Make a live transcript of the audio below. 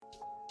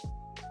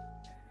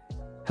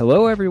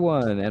Hello,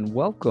 everyone, and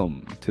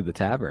welcome to the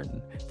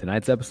Tavern.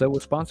 Tonight's episode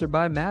was sponsored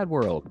by Mad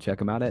World. Check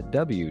them out at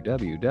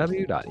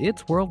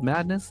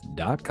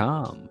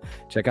www.itsworldmadness.com.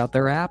 Check out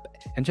their app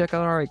and check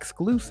out our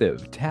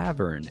exclusive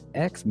Tavern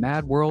X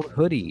Mad World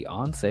hoodie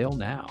on sale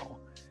now.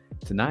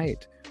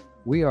 Tonight,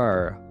 we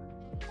are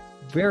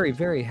very,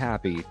 very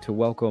happy to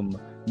welcome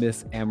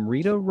Miss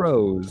Amrita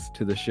Rose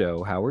to the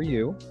show. How are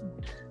you?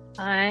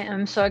 I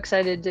am so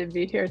excited to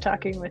be here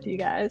talking with you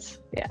guys.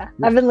 Yeah,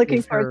 I've been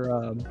looking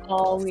forward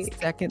all week.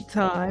 Second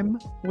time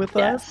with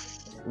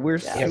Yes. us. We're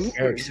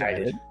super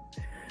excited.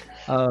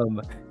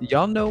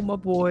 Y'all know my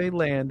boy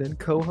Landon,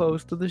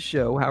 co-host of the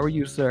show. How are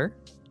you, sir?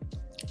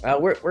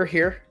 We're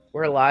here.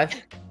 We're alive.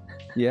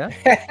 Yeah.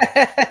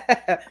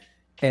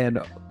 And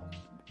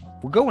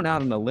we're going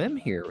out on a limb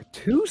here with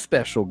two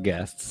special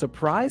guests.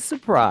 Surprise,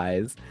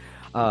 surprise.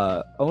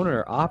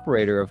 Owner,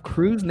 operator of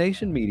Cruise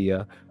Nation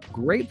Media,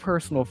 great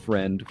personal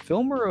friend,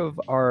 filmer of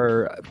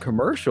our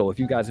commercial, if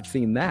you guys have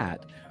seen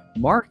that,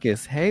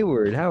 Marcus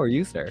Hayward. How are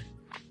you, sir?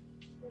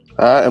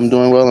 I'm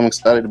doing well. I'm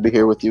excited to be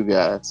here with you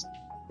guys.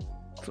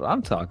 That's what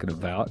I'm talking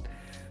about.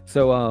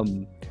 So,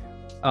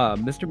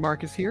 Mr.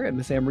 Marcus here and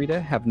Miss Amrita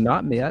have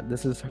not met.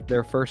 This is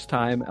their first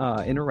time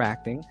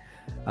interacting.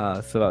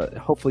 So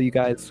hopefully you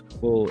guys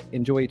will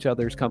enjoy each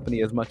other's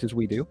company as much as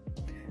we do.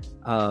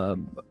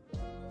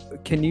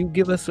 Can you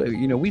give us,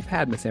 we've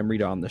had Miss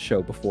Amrita on the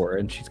show before,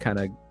 and she's kind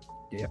of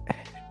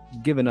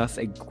given us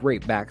a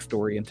great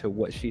backstory into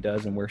what she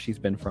does and where she's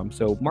been from.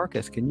 So,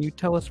 Marcus, can you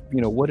tell us,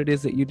 what it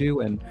is that you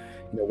do and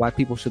why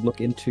people should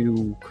look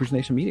into Cruise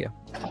Nation Media?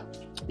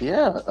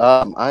 Yeah,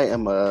 I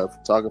am a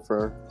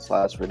photographer /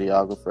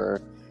 videographer.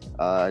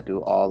 I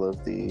do all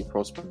of the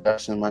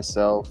post-production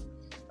myself.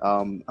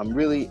 I'm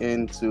really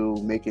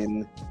into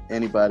making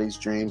anybody's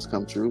dreams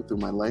come true through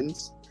my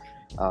lens.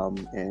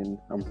 And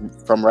I'm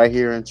from right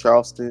here in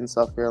Charleston,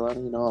 South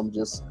Carolina. I'm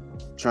just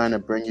trying to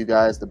bring you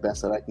guys the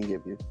best that I can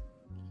give you.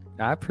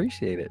 I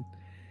appreciate it.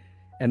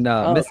 And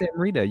Miss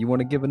Amrita, you want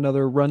to give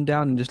another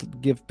rundown and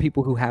just give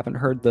people who haven't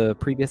heard the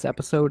previous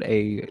episode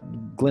a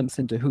glimpse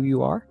into who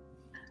you are?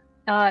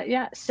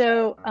 Yeah.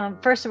 So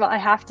first of all, I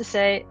have to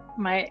say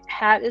my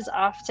hat is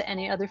off to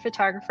any other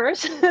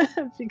photographers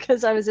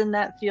because I was in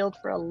that field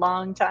for a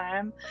long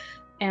time.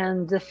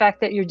 And the fact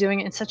that you're doing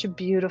it in such a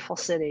beautiful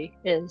city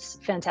is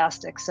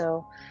fantastic.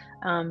 So,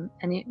 I'm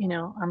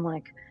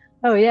like,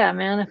 oh yeah,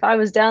 man, if I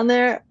was down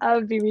there, I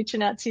would be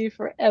reaching out to you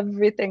for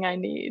everything I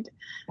need.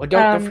 Well,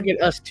 don't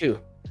forget us too.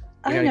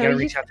 You know, gotta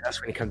reach out to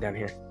us when you come down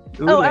here.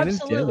 Ooh,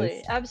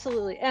 absolutely.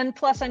 And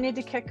plus, I need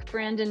to kick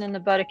Brandon in the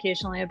butt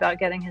occasionally about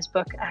getting his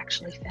book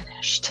actually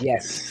finished.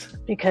 Yes,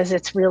 because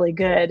it's really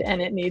good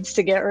and it needs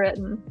to get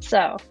written.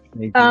 So,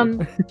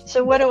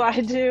 so what do I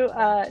do?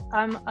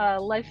 I'm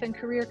a life and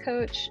career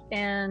coach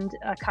and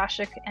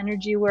Akashic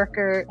energy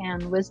worker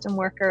and wisdom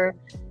worker.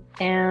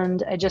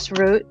 And I just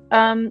wrote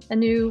a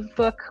new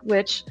book,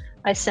 which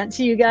I sent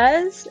to you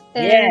guys.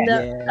 And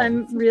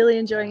I'm really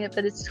enjoying it,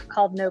 but it's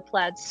called No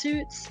Plaid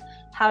Suits: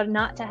 How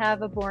Not to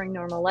Have a Boring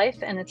Normal Life.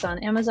 And it's on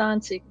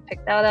Amazon, so you can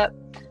pick that up.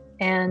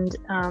 And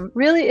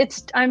really,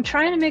 I'm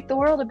trying to make the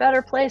world a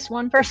better place,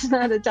 one person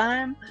at a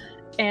time.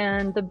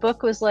 And the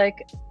book was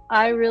like,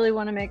 I really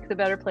want to make the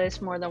better place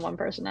more than one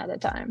person at a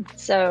time.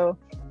 So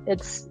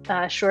it's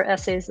short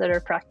essays that are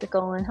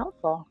practical and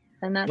helpful.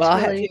 And that's well,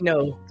 really, I have to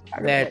know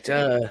that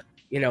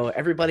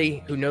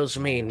everybody who knows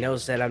me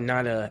knows that I'm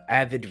not an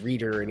avid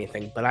reader or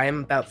anything, but I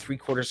am about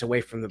 3/4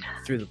 away through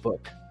the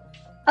book.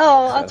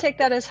 Oh, I'll take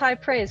that as high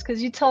praise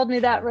because you told me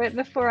that right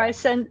before I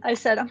said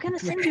I'm going to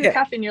send you a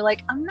copy, and you're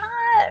like, I'm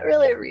not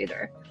really a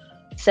reader.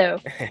 So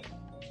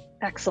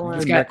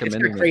excellent. It's got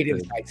great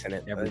insights in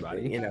it.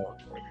 Everybody,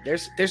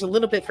 there's a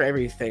little bit for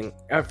everything,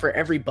 for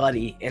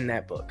everybody in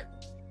that book.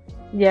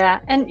 Yeah,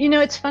 and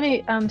it's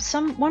funny.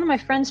 One of my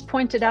friends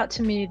pointed out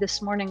to me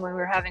this morning when we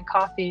were having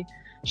coffee.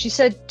 She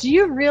said, "Do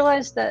you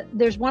realize that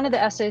there's one of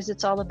the essays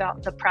that's all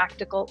about the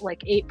practical,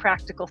 like 8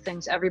 practical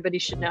things everybody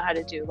should know how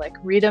to do, like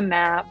read a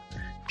map,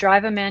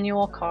 drive a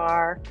manual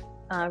car,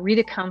 read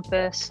a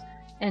compass,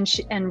 and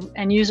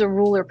use a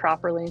ruler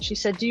properly." And she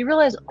said, "Do you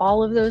realize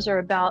all of those are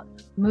about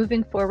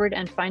moving forward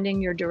and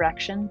finding your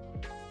direction?"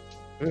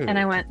 And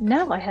I went,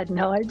 "No, I had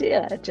no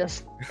idea. It's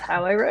just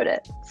how I wrote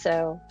it."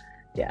 So,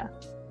 yeah.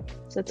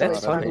 So it's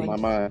That's funny. My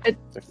mind. It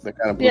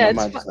kind of blew my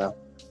mind just now.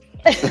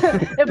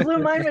 It blew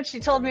mine when she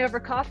told me over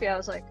coffee. I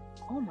was like,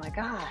 "Oh my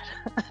god!"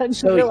 I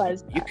didn't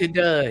realize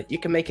that. You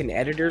can make an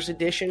editor's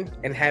edition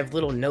and have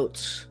little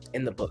notes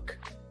in the book.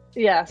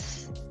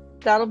 Yes,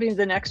 that'll be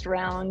the next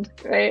round,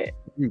 right?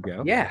 There you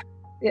go. Yeah.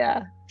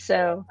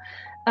 So,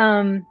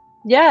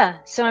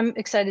 so I'm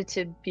excited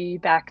to be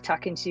back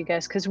talking to you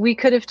guys because we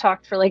could have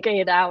talked for like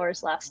 8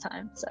 hours last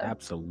time. So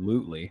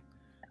absolutely.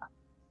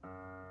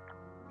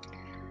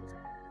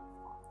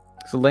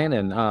 So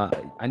Landon,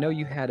 I know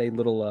you had a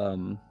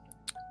little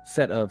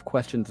set of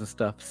questions and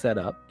stuff set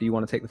up. Do you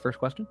want to take the first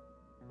question?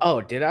 Oh,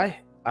 did I?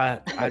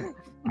 I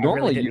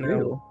Normally really didn't you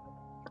know.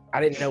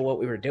 I didn't know what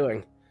we were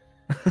doing.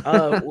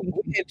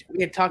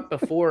 We had talked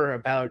before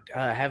about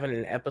having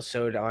an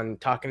episode on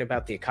talking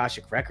about the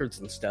Akashic records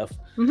and stuff.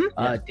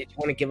 Mm-hmm. Did you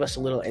want to give us a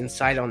little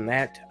insight on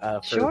that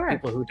for Sure.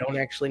 people who don't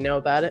actually know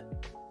about it?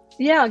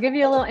 Yeah, I'll give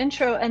you a little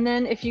intro, and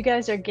then if you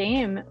guys are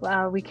game,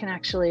 you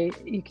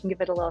can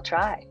give it a little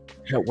try.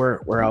 Yeah,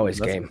 we're always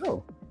game.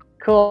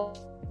 Cool.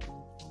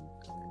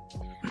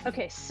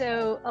 Okay,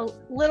 so a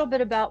little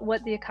bit about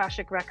what the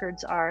Akashic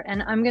records are,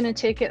 and I'm going to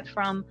take it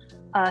from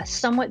a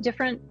somewhat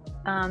different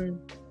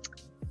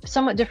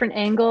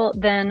angle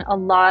than a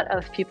lot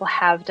of people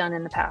have done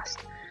in the past,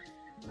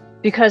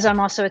 because I'm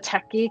also a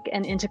tech geek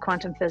and into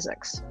quantum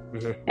physics.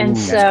 Mm-hmm. And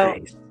so,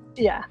 nice.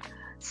 Yeah.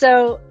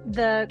 So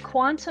the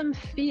quantum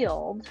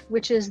field,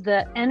 which is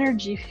the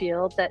energy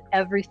field that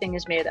everything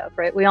is made of,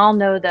 right? We all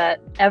know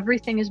that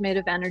everything is made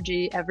of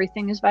energy,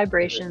 everything is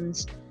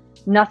vibrations,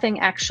 nothing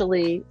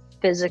actually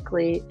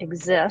physically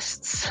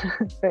exists,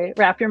 right?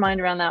 Wrap your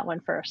mind around that one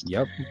first.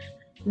 Yep.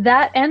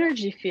 That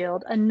energy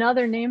field,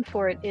 another name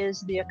for it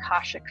is the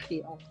Akashic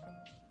field.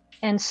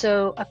 And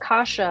so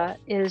Akasha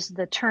is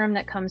the term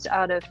that comes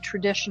out of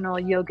traditional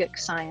yogic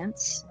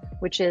science,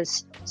 which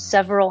is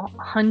several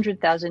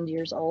 100,000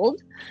 years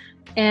old.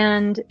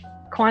 And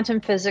quantum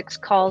physics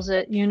calls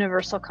it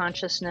universal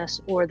consciousness,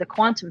 or the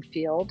quantum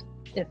field,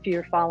 if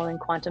you're following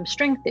quantum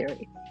string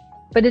theory.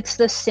 But it's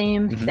the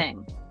same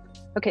thing.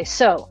 Okay,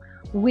 so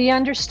we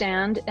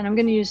understand, and I'm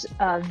going to use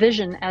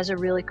vision as a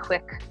really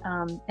quick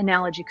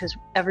analogy, because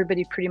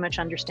everybody pretty much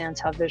understands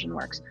how vision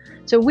works.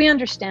 So we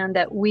understand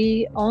that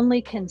we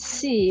only can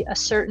see a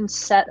certain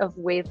set of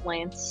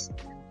wavelengths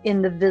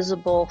in the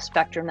visible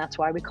spectrum. That's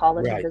why we call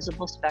it the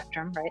visible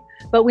spectrum, right?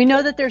 But we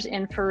know that there's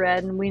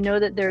infrared, and we know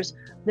that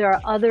there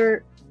are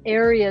other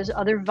areas,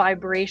 other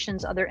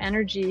vibrations, other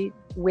energy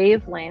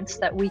wavelengths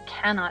that we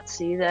cannot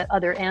see, that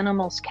other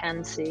animals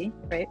can see,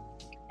 right?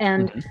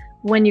 And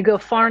when you go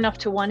far enough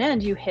to one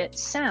end, you hit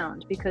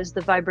sound, because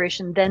the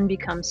vibration then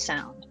becomes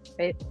sound,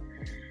 right?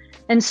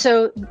 And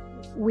so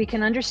we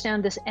can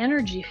understand this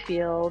energy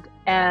field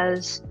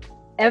as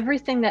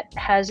everything that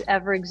has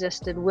ever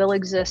existed, will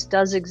exist,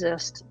 does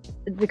exist,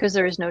 because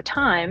there is no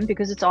time,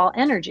 because it's all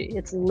energy.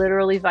 It's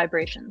literally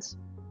vibrations.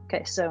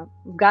 Okay, so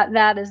we've got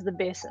that as the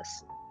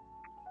basis.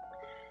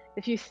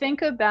 If you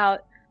think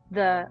about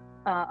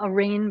a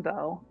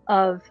rainbow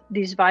of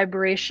these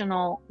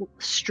vibrational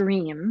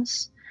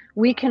streams,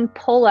 we can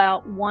pull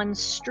out one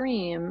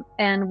stream,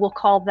 and we'll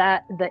call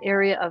that the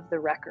area of the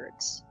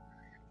records.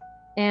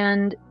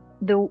 And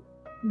the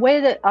way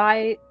that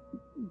I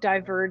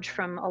diverge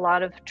from a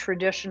lot of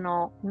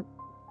traditional,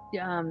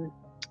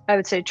 I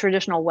would say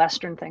traditional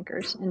Western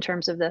thinkers in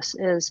terms of this,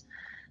 is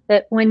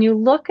that when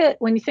you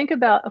think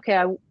about,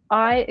 okay,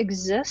 I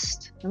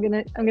exist, I'm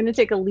gonna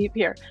take a leap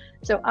here.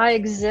 So I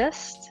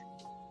exist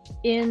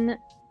in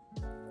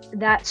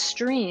that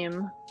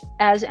stream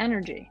as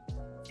energy.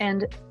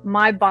 And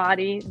my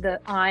body,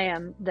 that I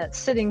am, that's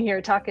sitting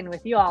here talking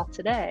with you all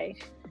today,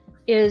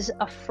 is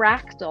a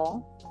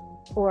fractal,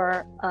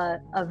 or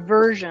a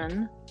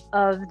version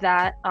of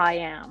that I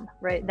am,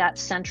 right? That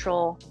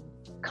central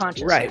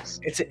consciousness.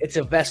 Right. It's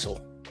a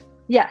vessel.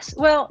 Yes.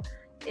 Well,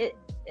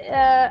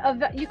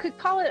 you could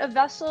call it a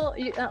vessel.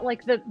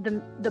 Like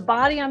the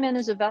body I'm in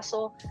is a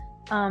vessel.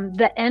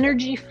 The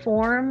energy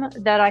form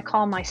that I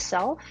call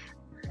myself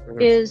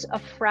is a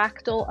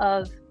fractal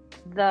of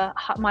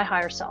my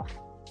higher self.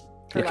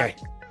 Okay.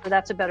 So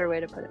that's a better way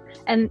to put it.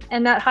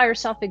 And that higher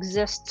self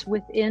exists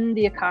within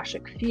the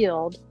Akashic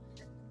field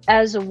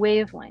as a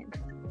wavelength,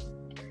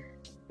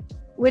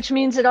 which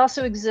means it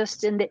also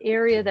exists in the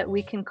area that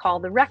we can call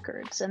the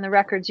records. And the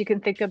records, you can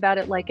think about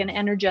it like an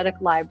energetic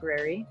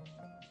library.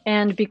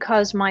 And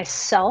because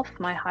myself,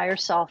 my higher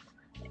self,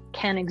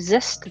 can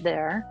exist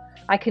there,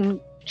 I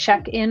can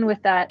check in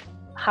with that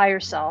higher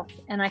self,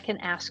 and I can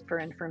ask for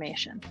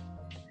information.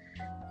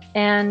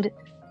 And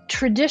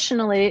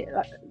traditionally,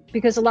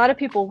 because a lot of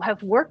people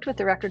have worked with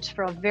the records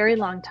for a very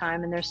long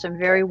time, and there's some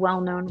very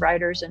well-known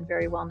writers and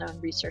very well-known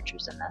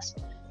researchers in this.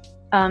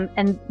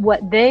 And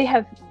what they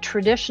have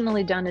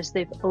traditionally done is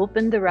they've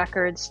opened the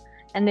records,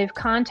 and they've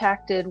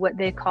contacted what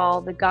they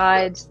call the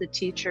guides, the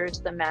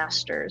teachers, the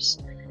masters,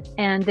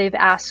 and they've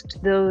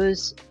asked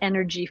those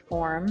energy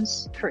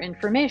forms for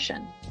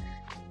information.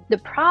 The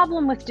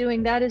problem with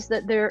doing that is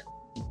that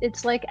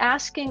it's like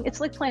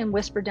playing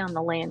Whisper Down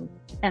the Lane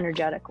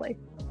energetically.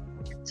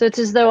 So it's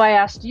as though I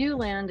asked you,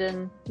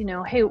 Landon,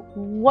 hey,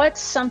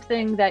 what's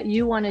something that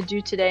you want to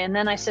do today? And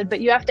then I said, but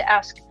you have to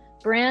ask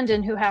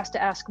Brandon, who has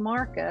to ask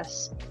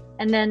Marcus.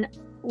 And then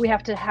we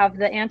have to have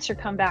the answer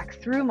come back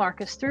through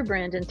Marcus, through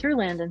Brandon, through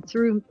Landon,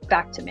 through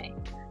back to me.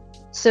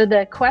 So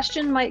the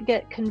question might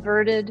get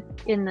converted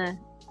in the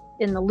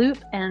loop,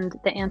 and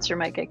the answer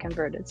might get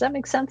converted. Does that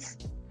make sense?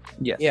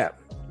 Yes. Yeah.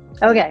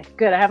 Okay,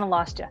 good. I haven't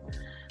lost you.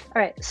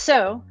 All right.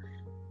 So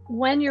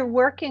when you're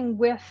working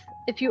with,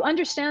 if you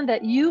understand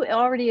that you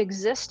already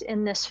exist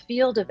in this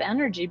field of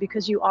energy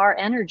because you are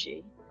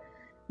energy,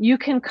 you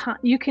can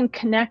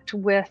connect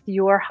with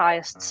your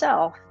highest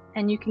self,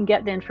 and you can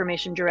get the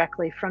information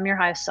directly from your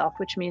highest self,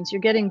 which means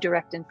you're getting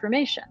direct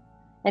information.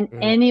 And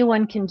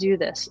anyone can do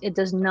this. It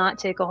does not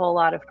take a whole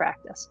lot of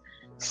practice.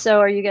 So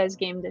are you guys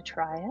game to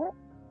try it?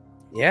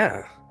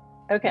 Yeah.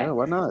 Okay. Yeah,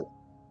 why not?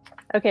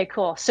 Okay,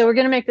 cool. So we're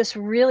going to make this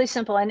really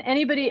simple. And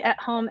anybody at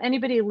home,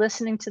 anybody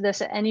listening to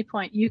this at any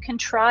point, you can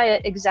try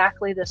it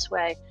exactly this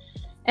way.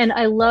 And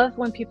I love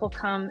when people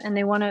come and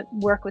they want to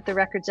work with the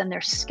records and they're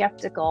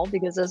skeptical,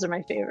 because those are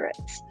my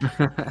favorites.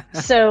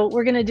 So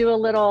we're going to do a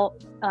little,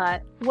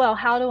 well,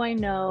 how do I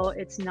know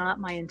it's not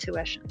my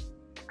intuition?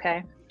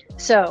 Okay.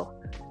 So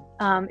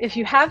if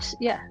you have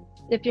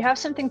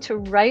something to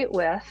write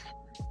with,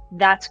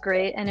 that's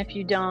great. And if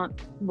you don't,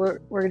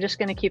 we're just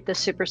going to keep this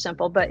super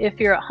simple. But if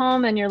you're at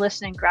home and you're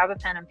listening, grab a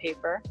pen and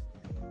paper.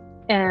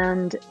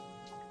 And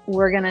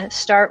we're going to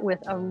start with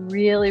a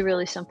really,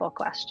 really simple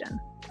question.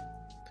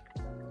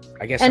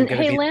 I guess I'm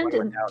going to be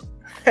Landon, the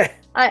one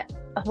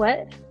without.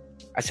 What?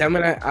 I said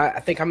I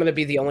think I'm going to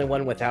be the only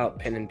one without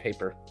pen and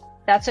paper.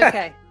 That's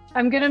okay.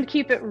 I'm going to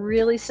keep it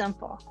really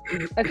simple.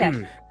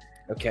 Okay.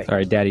 Okay.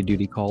 Sorry, daddy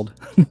duty called.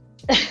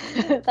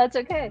 That's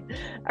okay.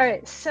 All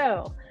right.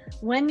 So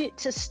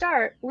to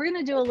start, we're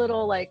going to do a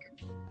little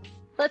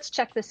let's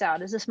check this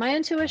out. Is this my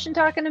intuition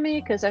talking to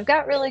me because I've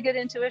got really good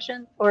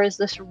intuition? Or is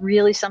this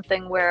really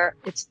something where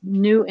it's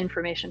new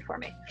information for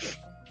me?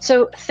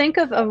 So think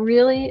of a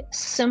really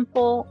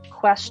simple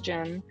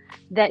question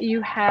that you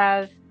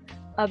have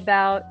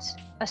about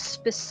a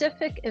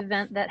specific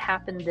event that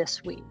happened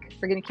this week.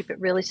 We're going to keep it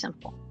really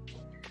simple.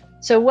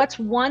 So what's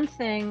one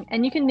thing,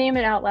 and you can name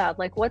it out loud,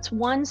 what's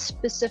one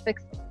specific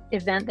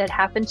event that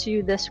happened to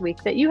you this week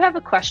that you have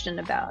a question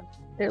about?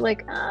 They're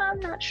like, I'm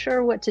not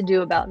sure what to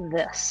do about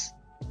this.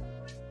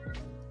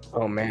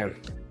 Oh,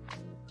 man.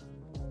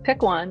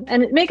 Pick one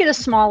and make it a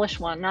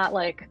smallish one, not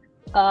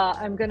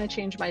I'm going to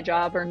change my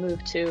job or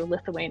move to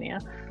Lithuania.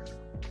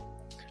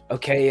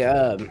 Okay,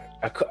 a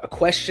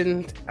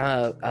question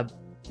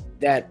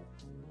that...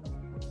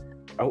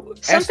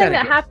 something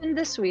that happened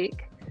this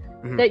week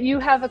that you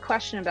have a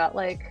question about,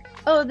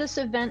 this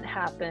event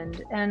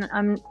happened and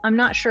I'm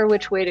not sure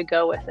which way to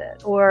go with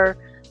it. Or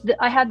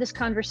I had this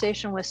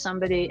conversation with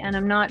somebody and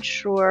I'm not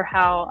sure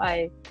how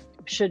I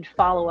should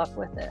follow up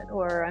with it,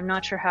 or I'm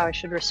not sure how I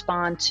should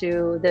respond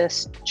to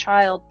this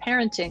child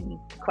parenting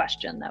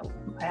question that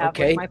I have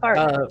with my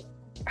partner.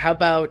 How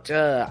about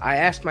I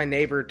asked my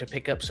neighbor to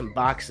pick up some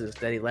boxes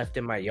that he left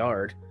in my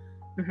yard,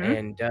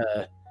 and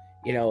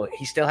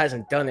he still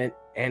hasn't done it,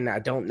 and I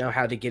don't know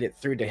how to get it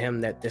through to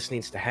him that this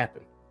needs to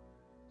happen.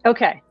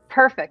 Okay,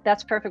 perfect.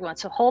 That's a perfect one.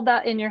 So hold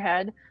that in your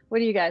head. What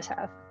do you guys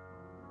have?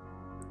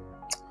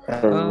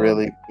 A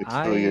really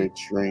peculiar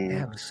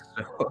dream.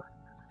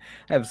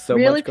 I have so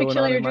really much going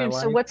peculiar on in my dream.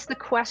 life. So what's the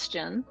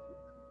question?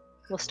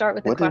 We'll start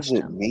with the question.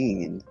 What does it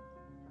mean?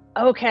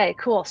 Okay,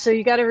 cool. So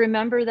you got to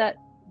remember that,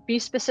 be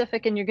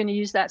specific, and you're going to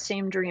use that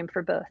same dream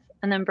for both.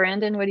 And then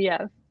Brandon, what do you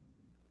have?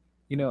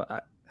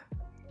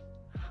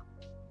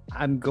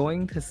 I'm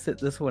going to sit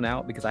this one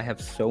out because I have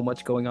so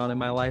much going on in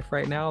my life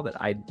right now that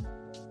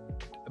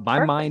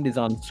my mind is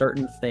on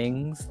certain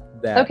things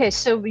that... Okay,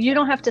 so you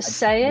don't have to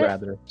say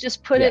it.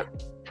 Just put it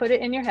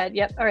in your head.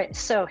 Yep. All right.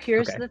 So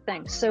here's the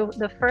thing. So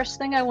the first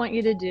thing I want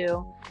you to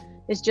do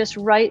is just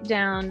write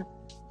down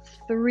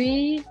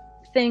 3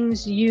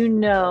 things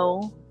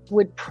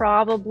would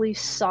probably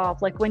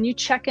solve. When you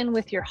check in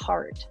with your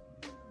heart,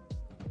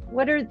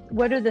 what are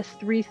the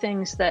 3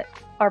 things that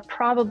are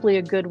probably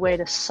a good way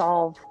to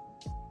solve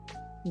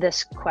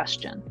this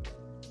question?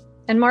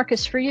 And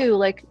Marcus, for you,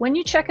 when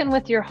you check in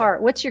with your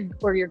heart, what's your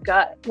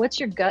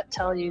gut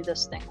tell you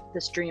this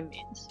dream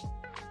means?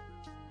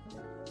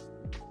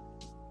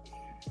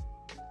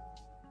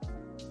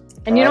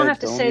 And you don't have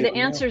to say the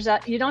answers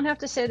out. You don't have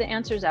to say the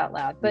answers out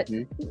loud, but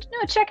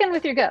check in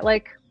with your gut.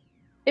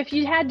 If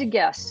you had to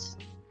guess,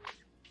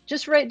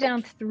 just write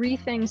down 3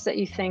 things that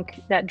you think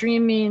that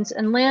dream means.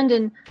 And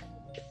Landon,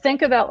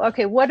 think about,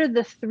 what are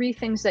the 3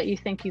 things that you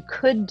think you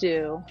could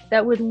do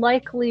that would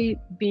likely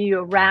be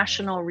a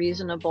rational,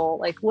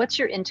 reasonable, what's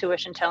your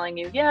intuition telling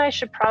you? Yeah, I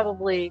should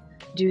probably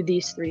do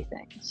these 3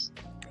 things.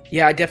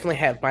 Yeah, I definitely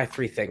have my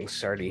 3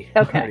 things already.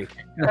 Okay.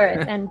 All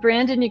right. And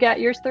Brandon, you got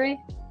yours 3?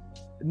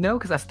 No,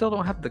 because I still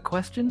don't have the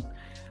question.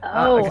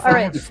 All right. I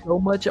have so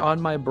much on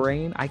my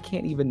brain, I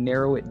can't even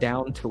narrow it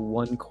down to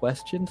one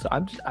question. So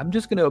I'm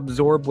just going to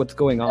absorb what's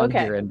going on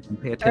here and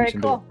pay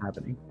attention to what's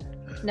happening.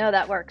 No,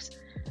 that works.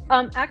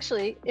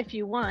 Actually, if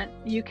you want,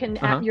 you can.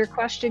 Your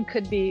question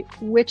could be,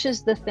 which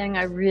is the thing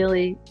I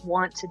really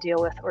want to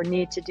deal with or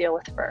need to deal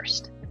with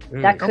first?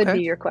 That could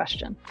be your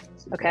question.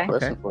 Okay.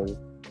 Question for you.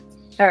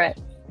 All right.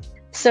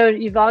 So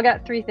you've all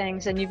got 3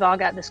 things, and you've all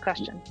got this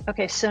question.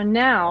 Okay. So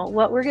now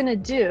what we're going to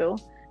do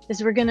is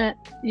you're going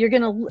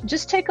to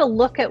just take a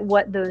look at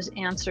what those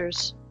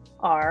answers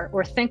are,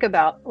 or think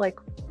about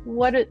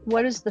what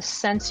is the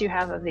sense you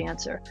have of the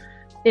answer?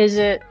 Is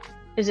it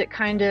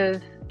kind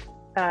of,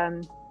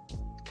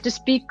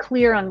 just be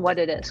clear on what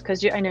it is,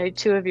 because I know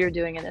 2 of you are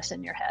doing this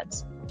in your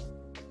heads.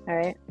 All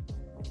right.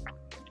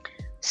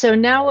 So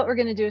now what we're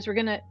going to do is we're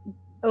going to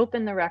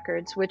open the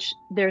records, which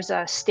there's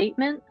a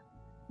statement,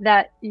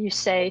 that you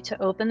say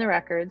to open the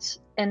records.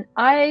 And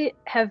I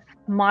have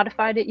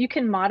modified it. You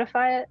can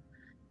modify it.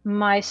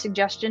 My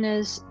suggestion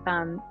is,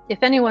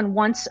 if anyone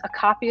wants a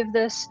copy of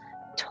this,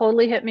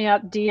 totally hit me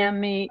up, DM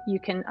me.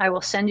 I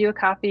will send you a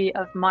copy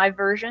of my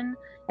version,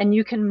 and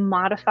you can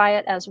modify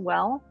it as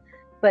well.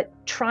 But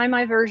try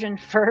my version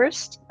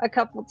first a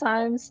couple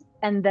times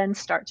and then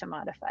start to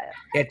modify it.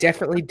 Yeah,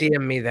 definitely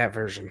DM me that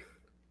version.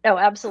 Oh,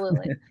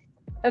 absolutely.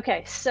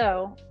 Okay,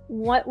 so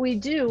what we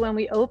do when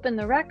we open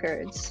the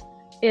records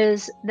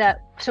is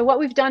so what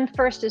we've done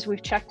first is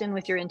we've checked in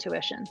with your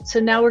intuition. So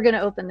now we're going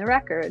to open the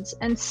records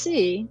and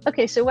see,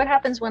 okay, so what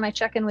happens when I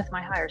check in with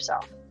my higher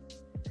self?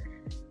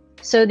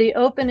 So the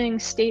opening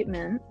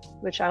statement,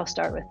 which I'll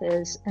start with,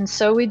 is, and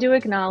so we do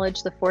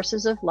acknowledge the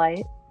forces of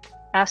light,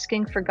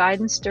 asking for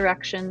guidance,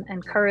 direction,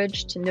 and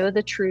courage to know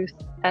the truth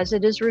as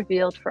it is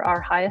revealed for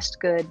our highest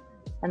good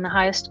and the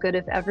highest good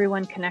of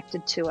everyone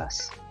connected to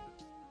us.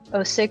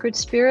 O sacred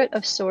spirit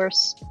of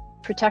source,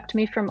 protect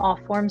me from all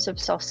forms of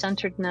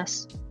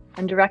self-centeredness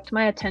and direct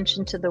my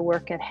attention to the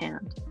work at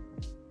hand.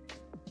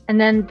 And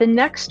then the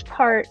next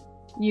part,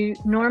 you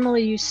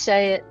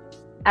say it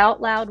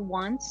out loud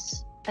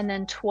once and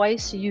then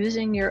twice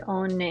using your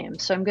own name.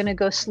 So I'm going to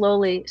go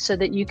slowly so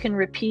that you can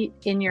repeat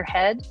in your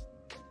head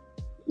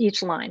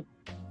each line.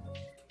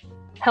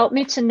 Help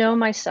me to know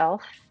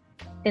myself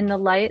in the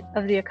light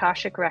of the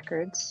Akashic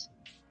records,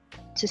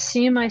 to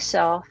see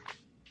myself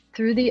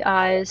through the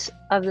eyes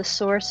of the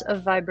source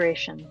of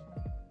vibration,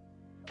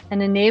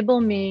 and enable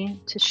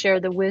me to share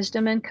the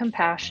wisdom and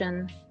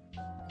compassion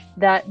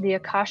that the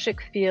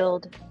Akashic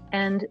field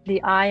and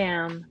the I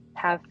Am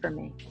have for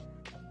me.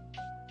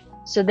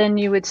 So then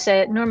you would say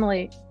it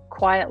normally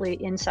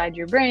quietly inside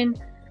your brain.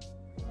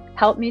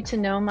 Help me to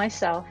know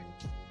myself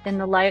in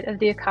the light of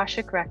the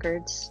Akashic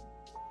records,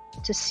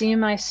 to see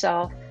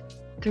myself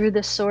through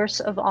the source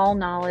of all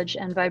knowledge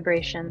and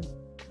vibration,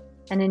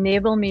 and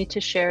enable me to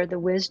share the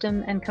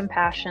wisdom and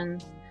compassion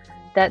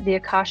that the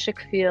Akashic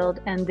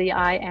field and the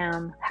I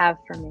Am have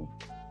for me.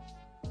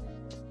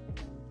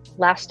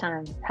 Last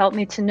time, help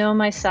me to know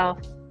myself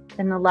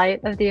in the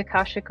light of the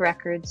Akashic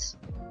records,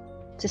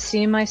 to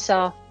see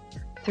myself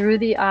through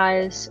the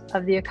eyes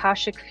of the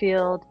Akashic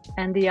field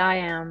and the I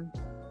Am,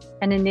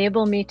 and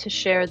enable me to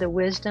share the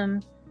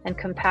wisdom and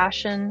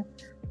compassion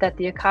that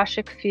the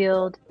Akashic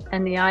field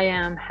and the I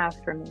Am have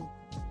for me.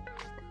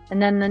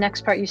 And then the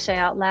next part you say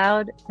out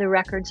loud, the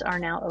records are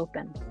now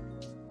open.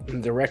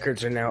 The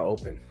records are now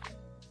open.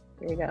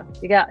 There you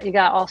go.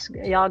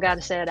 Y'all got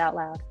to say it out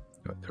loud.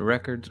 The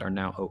records are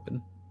now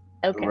open.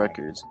 Okay. The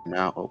records are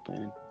now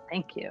open.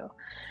 Thank you.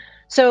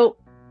 So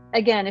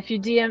again, if you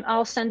DM,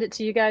 I'll send it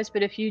to you guys,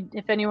 but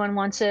if anyone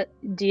wants it,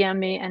 DM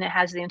me, and it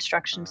has the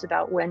instructions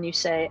about when you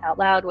say out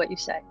loud what you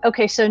say.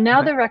 Okay, so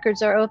now the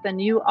records are open.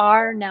 You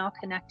are now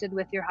connected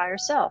with your higher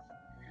self.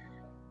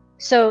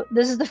 So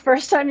this is the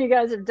first time you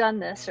guys have done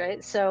this,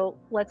 right? So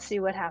let's see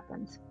what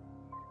happens.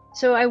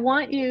 So I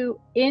want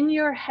you in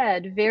your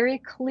head very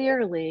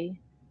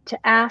clearly to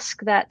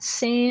ask that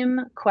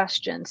same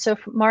question. So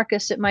for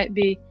Marcus, it might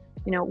be,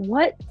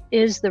 what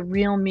is the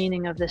real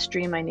meaning of this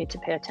dream I need to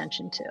pay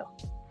attention to?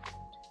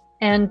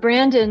 And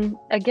Brandon,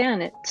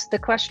 again, it's the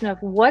question of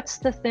what's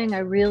the thing I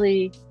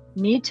really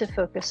need to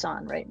focus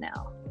on right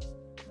now?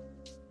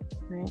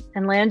 Right?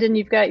 And Landon,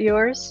 you've got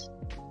yours?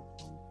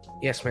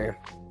 Yes, ma'am.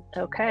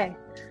 Okay.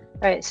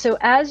 All right. So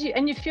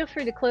you feel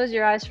free to close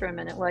your eyes for a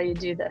minute while you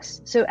do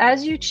this. So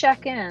as you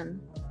check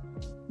in,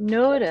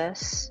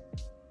 notice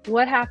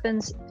what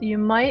happens. You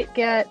might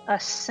get a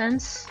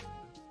sense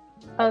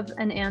of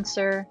an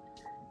answer.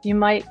 You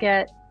might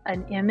get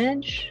an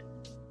image.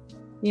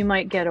 You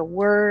might get a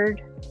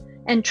word.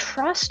 And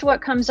trust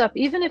what comes up,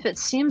 even if it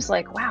seems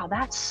like, wow,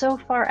 that's so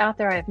far out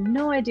there. I have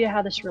no idea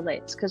how this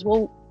relates, because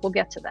we'll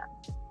get to that.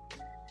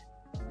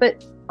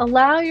 But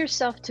allow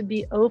yourself to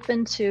be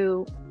open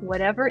to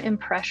whatever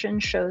impression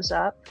shows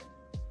up.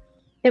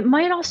 It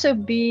might also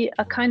be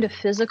a kind of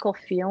physical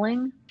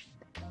feeling.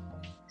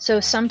 So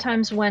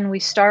sometimes when we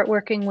start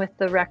working with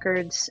the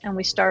records and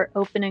we start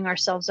opening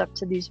ourselves up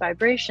to these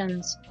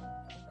vibrations,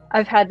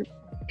 I've had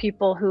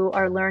people who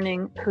are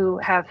learning who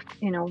have,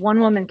 one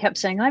woman kept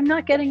saying, I'm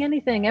not getting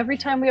anything. Every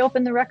time we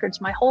open the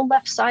records, my whole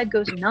left side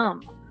goes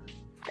numb.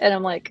 And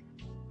I'm like,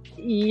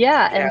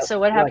 yeah. And so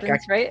what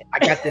happens, right? I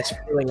got this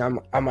feeling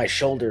on my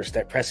shoulders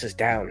that presses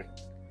down.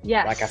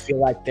 Yes. Like I feel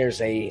like there's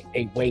a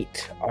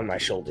weight on my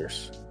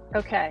shoulders.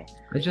 Okay.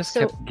 I just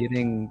kept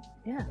getting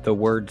the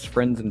words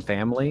friends and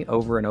family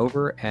over and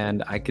over,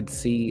 and I could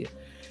see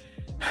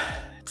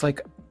it's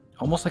like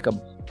almost like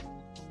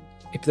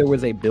if there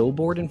was a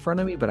billboard in front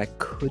of me, but I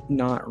could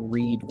not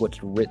read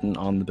what's written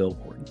on the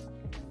billboard.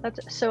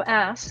 So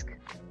ask,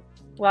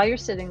 while you're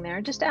sitting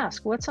there, just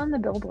ask, what's on the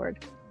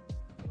billboard?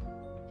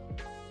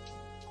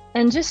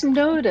 And just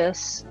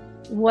notice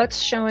what's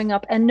showing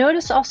up, and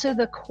notice also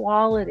the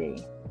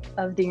quality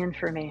of the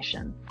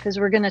information, because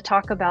we're going to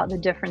talk about the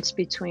difference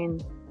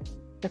between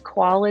the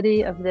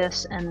quality of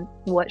this and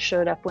what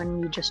showed up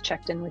when you just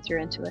checked in with your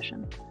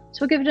intuition.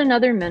 So we'll give it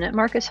another minute.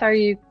 Marcus, how are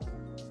you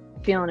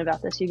feeling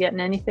about this? You getting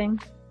anything?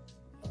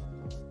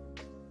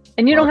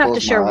 And you don't have to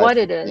share what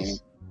it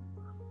is.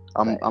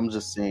 I'm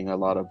just seeing a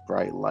lot of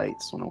bright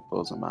lights when I'm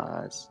closing my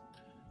eyes.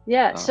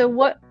 Yeah.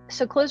 So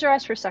close your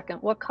eyes for a second.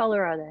 What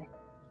color are they?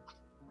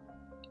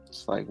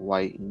 It's like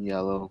white and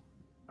yellow.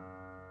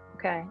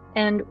 Okay.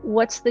 And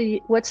what's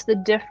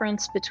the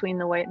difference between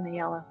the white and the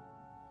yellow?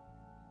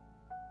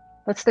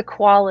 What's the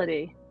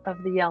quality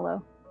of the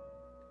yellow?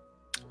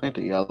 I think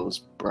the yellow is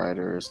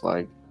brighter. It's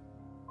like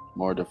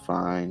more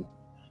defined.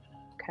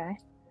 Okay.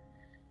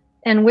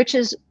 And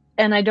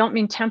and I don't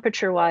mean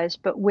temperature wise,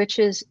 but which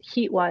is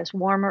heat wise,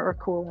 warmer or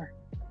cooler?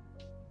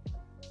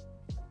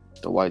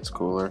 The white's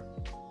cooler.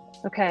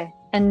 Okay.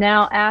 And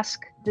now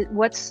ask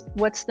what's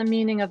the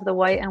meaning of the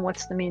white and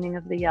what's the meaning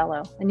of the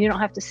yellow? And you don't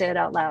have to say it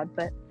out loud,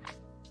 but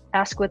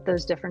ask what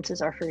those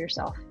differences are for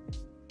yourself.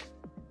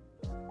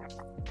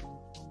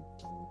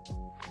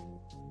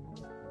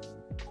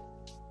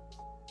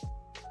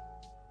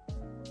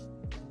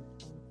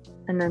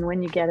 And then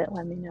when you get it,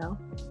 let me know.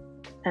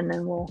 And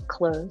then we'll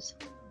close.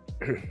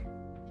 I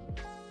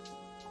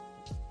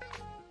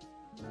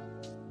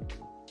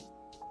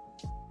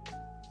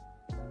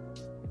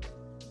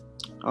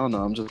don't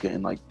know. I'm just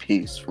getting like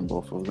peace from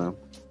both of them.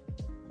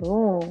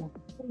 Oh,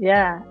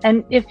 yeah.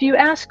 And if you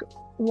ask,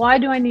 why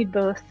do I need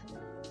both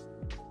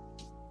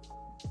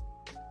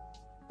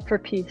for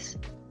peace?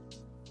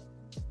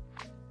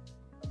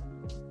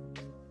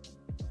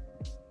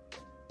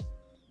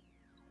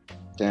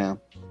 Damn.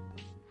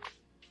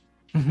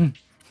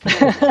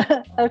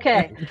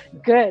 Okay,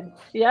 good.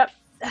 Yep.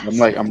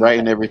 I'm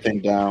writing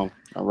everything down.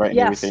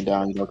 Everything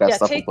down. You know, got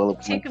stuff in bullet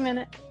points. Take a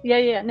minute.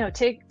 Yeah. No,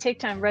 take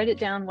time. Write it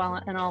down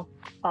and I'll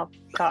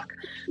talk.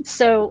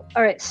 So,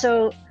 all right.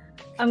 So,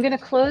 I'm going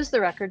to close the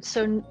record.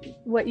 So,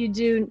 what you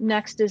do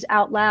next is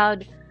out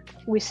loud.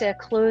 We say a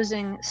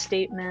closing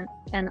statement,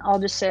 and I'll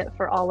just say it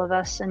for all of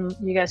us, and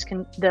you guys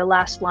can. The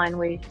last line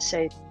we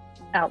say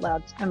out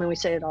loud. I mean, we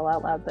say it all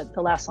out loud, but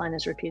the last line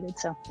is repeated.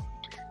 So,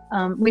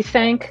 we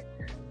thank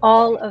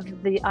all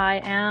of the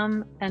I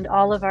am and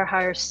all of our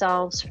higher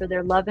selves for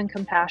their love and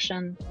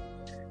compassion.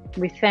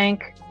 We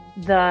thank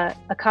the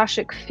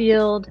Akashic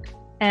field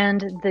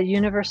and the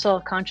universal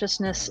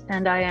consciousness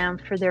and I am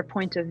for their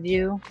point of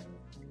view.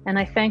 And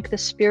I thank the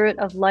spirit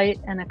of light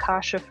and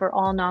Akasha for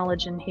all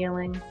knowledge and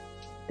healing.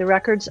 The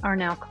records are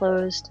now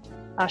closed.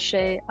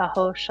 Ashe,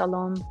 Aho,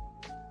 Shalom.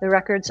 The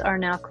records are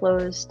now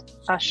closed.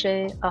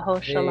 Ashe,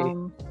 Aho,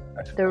 Shalom.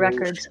 The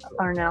records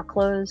are now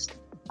closed.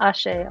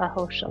 Ashe,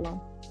 Aho,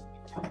 Shalom.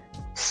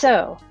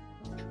 So,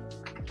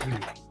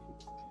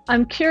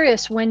 I'm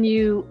curious, when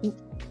you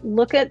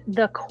look at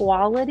the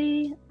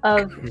quality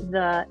of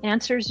the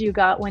answers you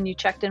got when you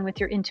checked in with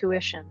your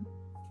intuition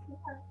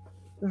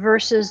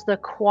versus the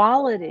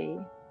quality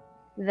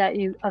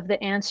of the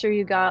answer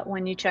you got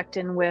when you checked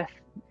in with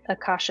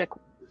Akashic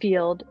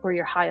field or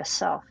your highest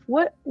self,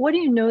 what do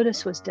you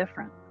notice was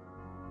different?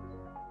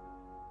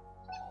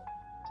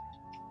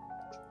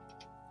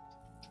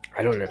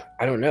 I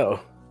don't know.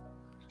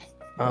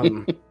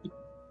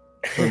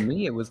 For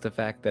me, it was the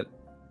fact that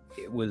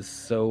it was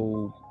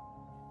so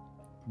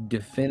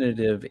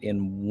definitive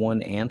in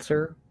one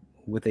answer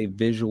with a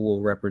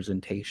visual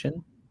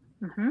representation.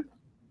 Mm-hmm.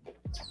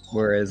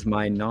 Whereas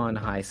my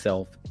non-high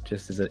self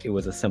it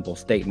was a simple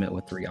statement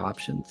with 3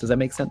 options. Does that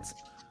make sense?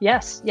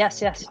 Yes. Yeah.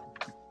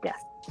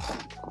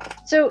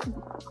 So,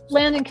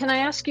 Landon, can I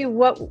ask you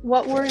what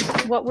were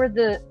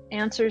the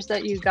answers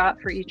that you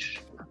got for each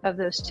of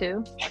those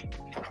 2?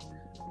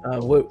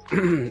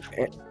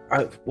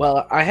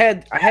 Well, I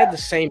had the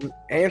same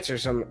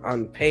answers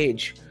on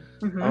page,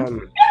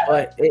 mm-hmm.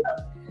 But it,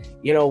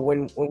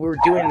 when we were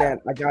doing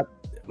that, I got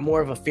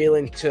more of a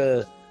feeling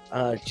to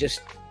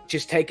just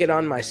take it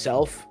on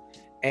myself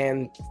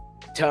and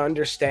to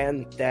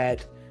understand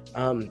that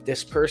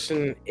this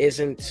person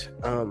isn't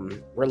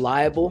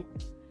reliable,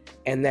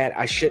 and that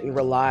I shouldn't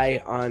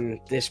rely on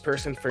this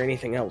person for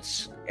anything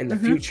else in the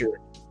mm-hmm. future,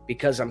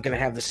 because I'm going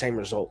to have the same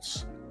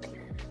results.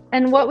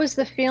 And what was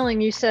the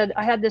feeling? You said,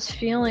 I had this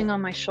feeling on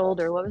my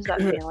shoulder. What was that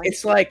feeling?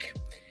 It's like,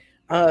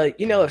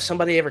 if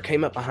somebody ever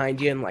came up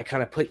behind you and like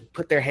kind of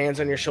put their hands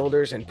on your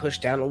shoulders and push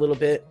down a little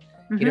bit,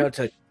 mm-hmm.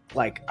 To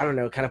like, I don't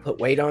know, kind of put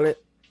weight on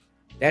it.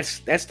 That's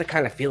the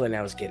kind of feeling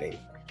I was getting,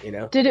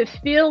 Did it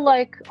feel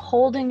like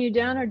holding you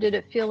down, or did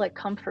it feel like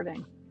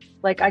comforting?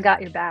 Like, I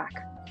got your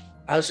back?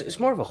 It's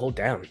more of a hold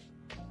down.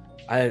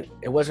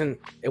 It wasn't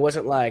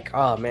like,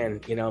 oh man,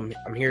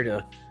 I'm here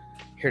to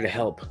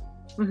help.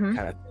 Mm-hmm.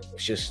 Kind of,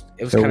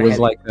 it was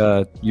like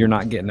you're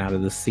not getting out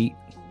of the seat.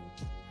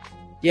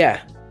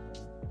 Yeah,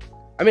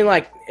 I mean,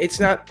 like, it's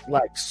not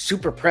like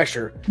super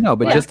pressure. No,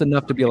 but just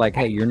enough to be like,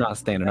 hey, you're not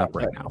standing up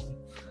right now.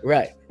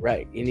 Right.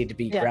 You need to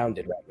be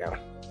grounded right now.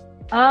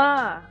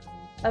 Ah,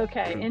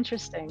 okay,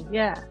 interesting.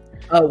 Yeah.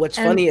 What's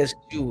funny is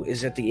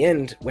at the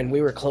end when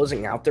we were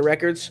closing out the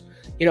records,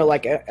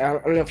 like, I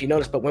don't know if you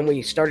noticed, but when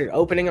we started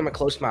opening them, I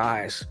closed my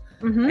eyes.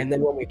 Mm-hmm. And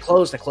then when we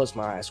closed, I closed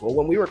my eyes. Well,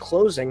 when we were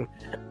closing,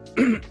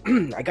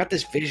 I got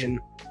this vision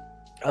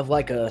of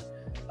like a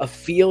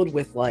field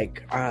with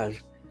like, I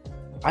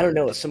don't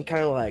know, some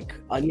kind of like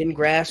onion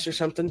grass or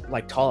something,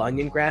 like tall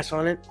onion grass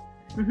on it.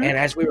 Mm-hmm. And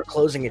as we were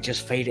closing, it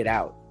just faded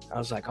out. I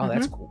was like, oh, Mm-hmm.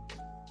 that's cool.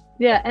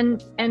 Yeah,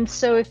 and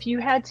so if you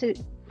had to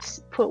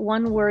put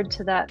one word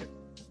to that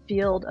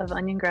field of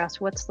onion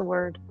grass, what's the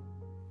word?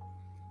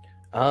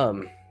 I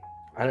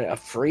don't know,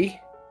 free.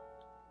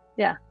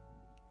 Yeah.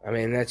 I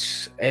mean,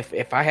 that's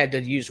if I had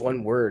to use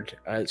one word,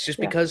 it's just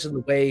Yeah. because of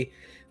the way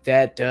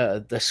that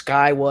the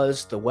sky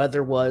was, the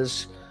weather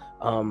was,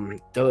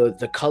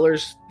 the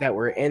colors that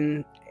were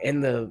in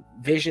the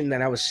vision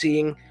that I was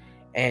seeing,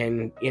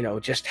 and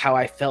just how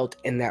I felt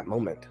in that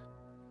moment.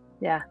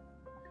 Yeah.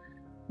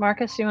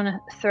 Marcus, you want to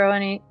throw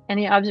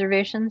any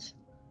observations?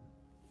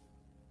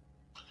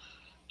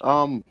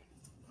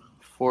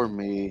 For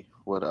me,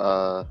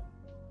 what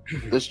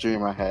this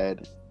dream I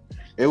had,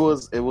 it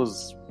was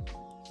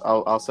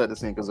I'll set the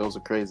scene because it was a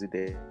crazy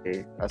day.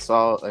 I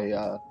saw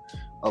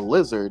a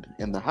lizard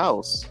in the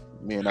house.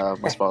 Me and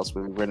my spouse,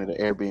 we rented an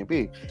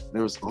Airbnb.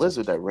 There was a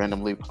lizard that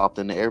randomly popped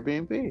in the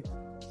Airbnb.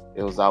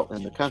 It was out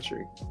in the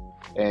country,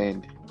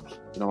 and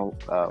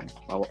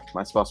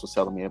my spouse was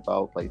telling me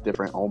about like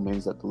different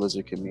omens that the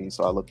lizard can mean.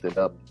 So I looked it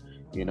up.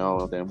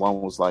 Then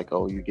one was like,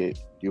 oh,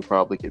 you'll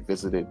probably get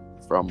visited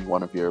from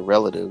one of your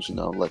relatives.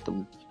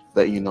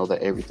 Let you know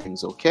that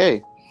everything's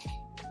okay.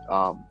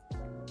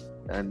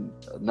 And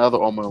another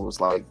omen was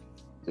like,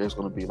 there's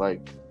going to be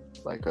like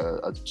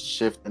a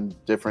shift in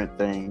different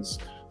things.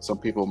 Some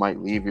people might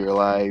leave your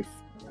life,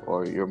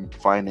 or your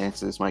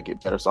finances might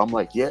get better. So I'm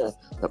like, yeah,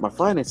 that my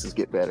finances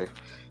get better.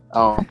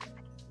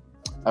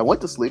 I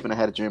went to sleep and I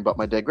had a dream about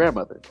my dead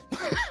grandmother.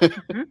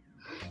 Mm-hmm.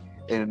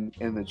 And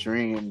in the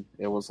dream,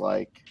 it was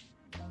like,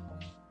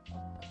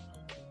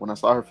 when I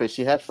saw her face,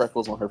 she had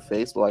freckles on her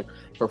face, but like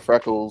her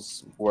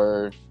freckles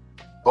were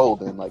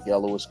golden, like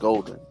yellowish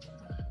golden.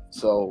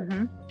 So,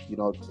 Mm-hmm.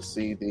 To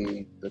see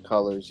the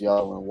colors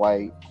yellow and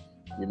white,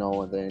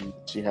 and then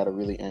she had a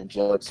really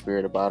angelic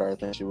spirit about her. I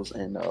think she was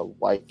in a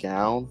white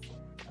gown.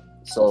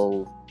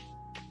 So,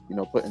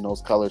 putting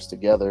those colors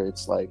together,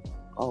 it's like,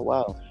 oh,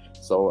 wow.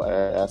 So I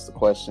asked the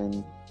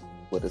question,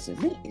 what does it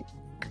mean?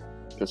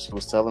 Because she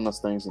was telling us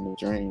things in the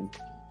dream.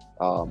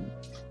 And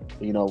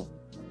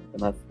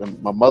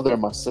my mother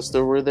and my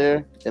sister were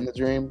there in the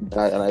dream.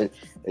 And I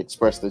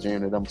expressed the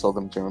dream to them, told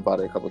them the dream about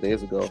it a couple of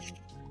days ago.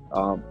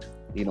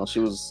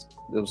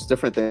 There was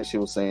different things she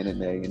was saying in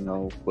there,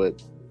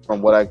 but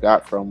from what I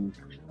got from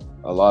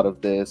a lot of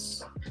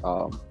this,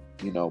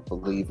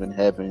 believe in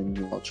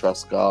heaven,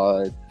 trust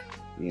God,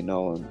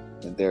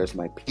 and there's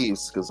my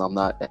peace, because I'm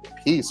not at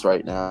peace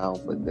right now,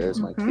 but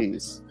there's my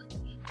peace.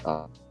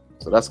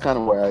 So that's kind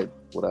of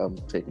what I'm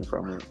taking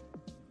from it.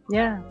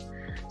 Yeah.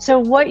 So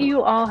what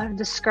you all have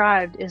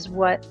described is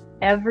what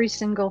every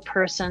single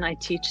person I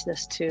teach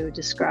this to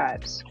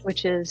describes,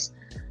 which is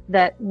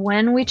that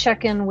when we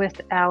check in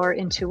with our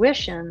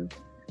intuition,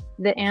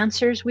 the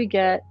answers we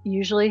get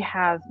usually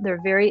they're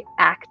very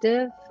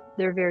active,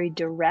 they're very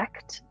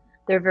direct,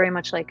 they're very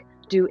much like,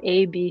 do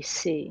A, B,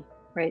 C,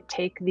 right?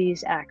 Take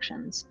these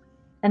actions.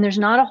 And there's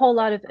not a whole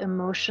lot of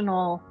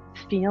emotional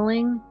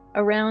feeling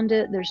around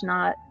it. There's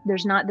not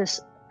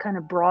this kind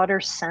of broader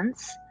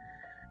sense.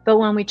 But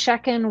when we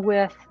check in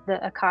with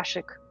the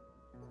Akashic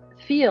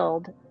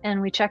field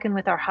and we check in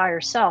with our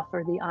higher self,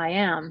 or the I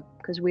am,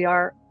 because we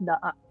are the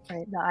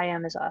I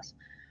am is us,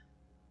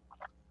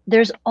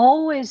 there's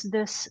always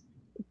this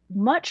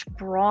much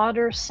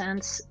broader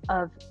sense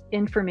of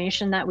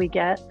information that we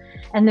get.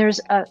 And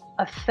there's a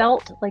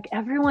felt, like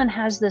everyone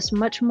has this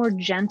much more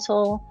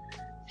gentle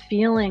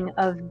feeling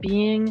of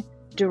being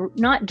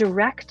not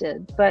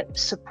directed, but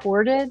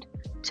supported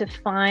to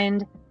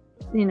find,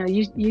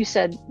 you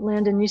said,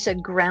 Landon, you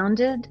said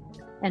grounded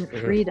and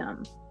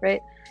freedom,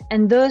 right?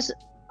 And those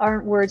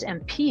aren't words.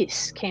 And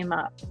peace came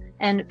up,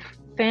 and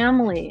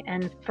family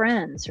and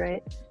friends,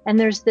 right? And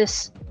there's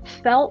this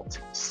felt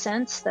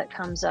sense that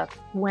comes up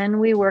when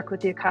we work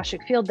with the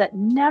Akashic field that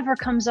never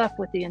comes up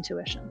with the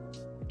intuition.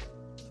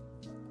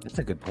 That's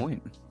a good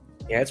point.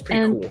 Yeah, it's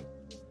pretty cool.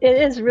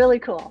 It is really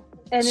cool.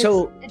 And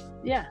so,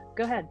 yeah,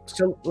 go ahead.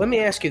 So let me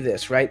ask you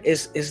this, right?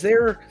 Is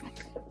there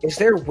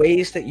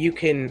ways that you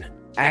can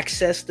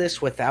access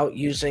this without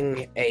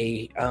using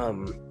a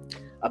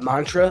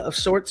mantra of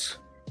sorts?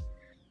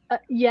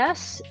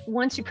 Yes,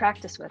 once you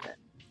practice with it.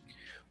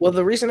 Well,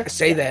 the reason I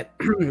say that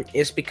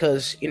is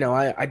because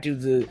I do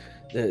the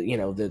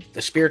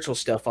spiritual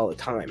stuff all the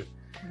time,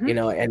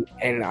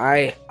 and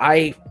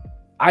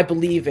I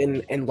believe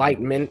in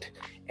enlightenment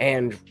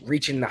and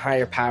reaching the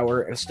higher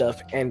power and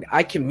stuff, and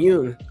I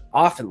commune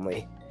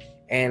oftenly,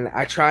 and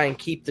I try and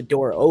keep the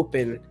door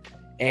open,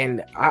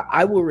 and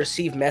I will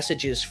receive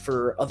messages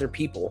for other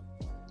people,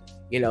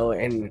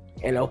 and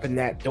open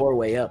that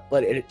doorway up,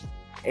 but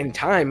in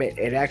time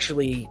it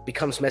actually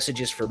becomes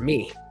messages for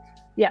me.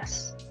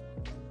 Yes.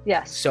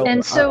 So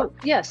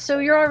so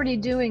you're already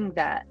doing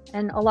that.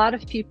 And a lot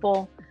of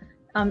people,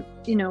 I've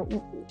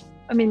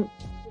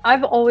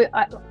always,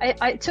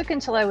 I took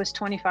until I was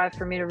 25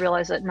 for me to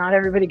realize that not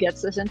everybody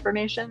gets this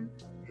information.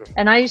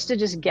 And I used to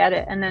just get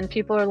it. And then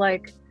people are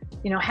like,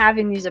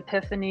 having these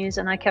epiphanies,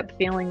 and I kept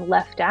feeling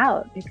left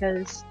out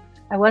because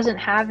I wasn't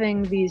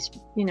having these,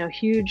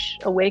 huge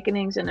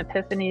awakenings and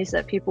epiphanies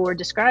that people were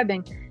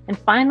describing. And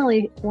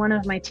finally, one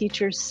of my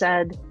teachers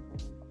said,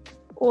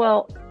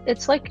 well,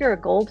 it's like you're a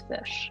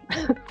goldfish.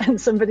 And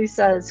somebody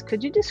says,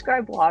 could you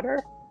describe water?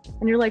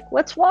 And you're like,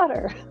 what's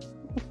water?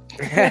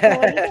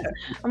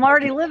 I'm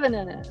already living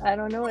in it. I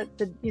don't know what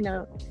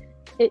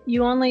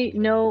you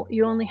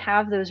only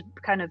have those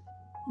kind of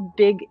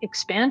big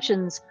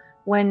expansions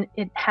when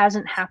it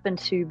hasn't happened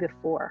to you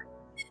before.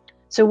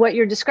 So what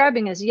you're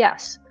describing is,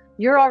 yes,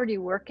 you're already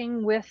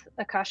working with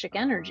Akashic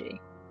energy.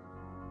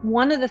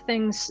 One of the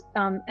things,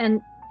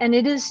 and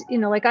it is,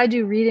 like I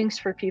do readings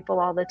for people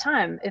all the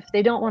time. If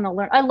they don't want to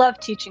learn, I love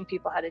teaching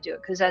people how to do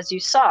it, because as you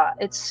saw,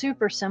 it's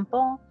super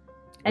simple,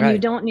 and you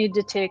don't need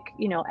to take,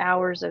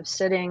 hours of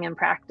sitting and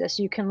practice.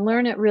 You can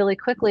learn it really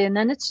quickly, and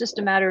then it's just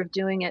a matter of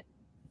doing it,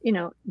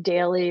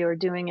 daily, or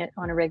doing it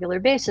on a regular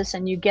basis,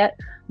 and you get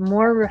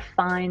more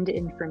refined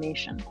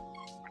information.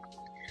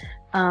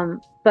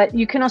 But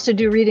you can also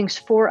do readings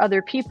for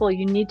other people.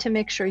 You need to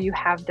make sure you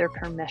have their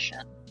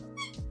permission.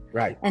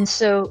 Right. And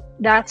so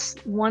that's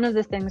one of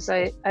the things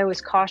I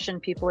always caution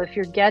people. If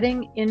you're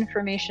getting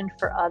information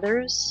for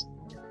others,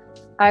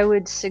 I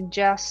would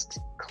suggest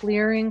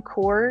clearing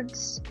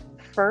cords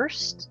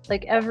first.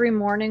 Like every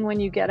morning when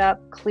you get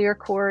up, clear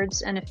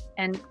cords. And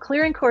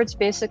clearing cords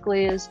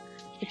basically is,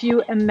 if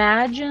you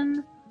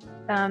imagine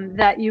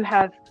that you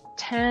have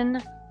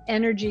 10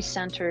 energy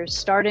centers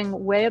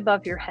starting way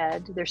above your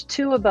head. There's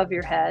 2 above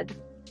your head.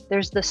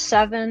 There's the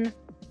 7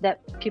 that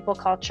people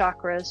call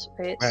chakras,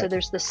 right? So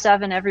there's the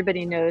 7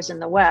 everybody knows in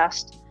the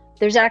West.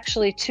 There's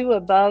actually 2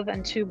 above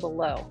and 2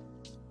 below.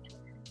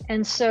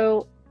 And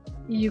so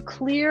you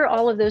clear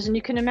all of those, and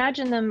you can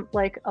imagine them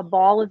like a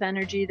ball of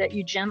energy that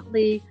you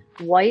gently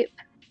wipe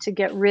to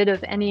get rid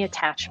of any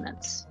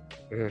attachments.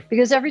 Mm-hmm.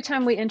 Because every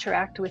time we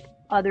interact with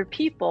other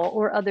people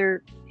or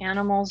other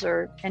animals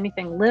or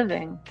anything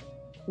living,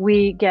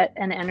 we get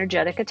an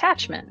energetic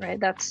attachment, right?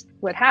 That's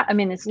what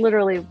it's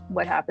literally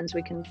what happens.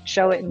 We can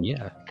show it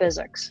in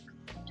physics.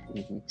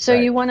 Mm-hmm. So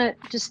you want to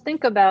just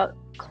think about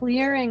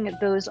clearing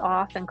those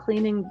off and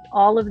cleaning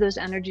all of those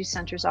energy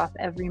centers off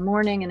every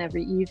morning and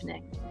every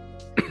evening.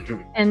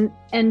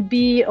 and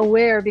be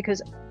aware,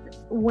 because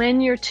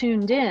when you're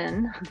tuned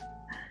in,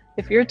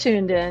 if you're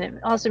tuned in,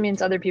 it also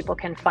means other people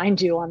can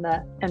find you on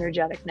the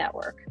energetic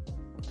network.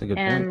 That's a good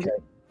and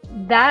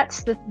point.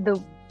 That's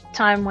the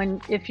time when,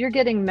 if you're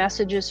getting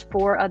messages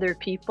for other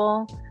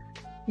people,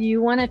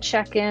 you want to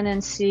check in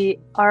and see,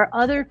 are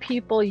other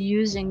people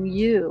using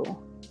you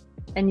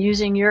and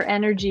using your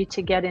energy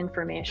to get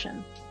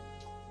information?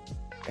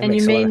 And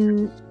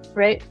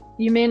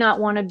you may not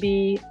want to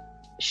be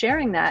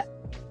sharing that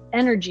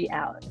energy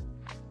out.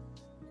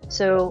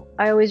 So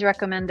I always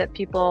recommend that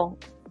people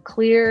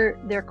clear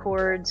their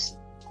cords.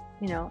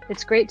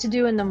 It's great to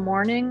do in the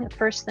morning,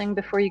 first thing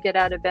before you get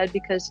out of bed,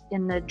 because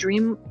in the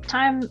dream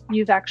time,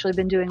 you've actually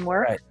been doing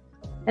work. Right.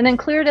 And then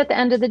clear it at the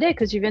end of the day,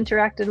 because you've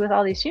interacted with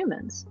all these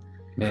humans.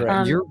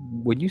 Man,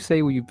 when you say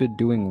you've been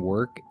doing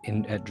work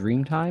at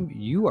dream time,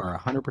 you are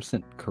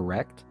 100%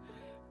 correct.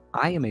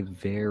 I am a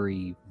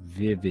very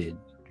vivid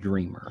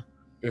dreamer.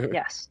 Mm-hmm.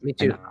 Yes. Me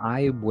too. And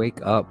I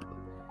wake up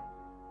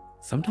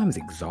sometimes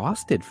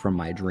exhausted from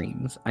my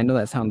dreams. I know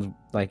that sounds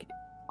like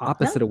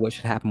opposite of what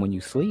should happen when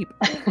you sleep.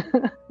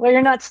 Well,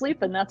 you're not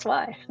sleeping, that's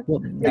why. Well,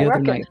 the other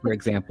night, for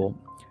example,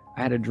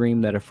 I had a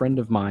dream that a friend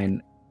of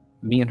mine,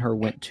 me and her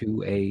went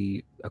to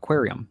a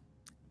aquarium,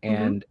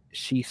 and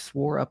she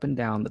swore up and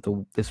down that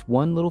this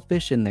one little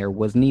fish in there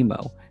was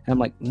Nemo. And I'm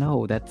like,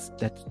 no, that's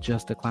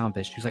just a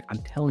clownfish. She's like,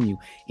 I'm telling you,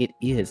 it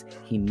is.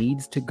 He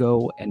needs to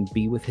go and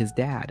be with his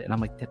dad. And I'm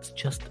like, that's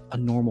just a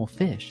normal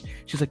fish.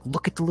 She's like,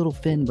 look at the little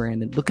fin,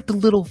 Brandon. Look at the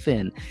little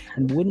fin.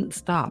 And wouldn't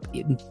stop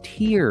in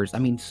tears. I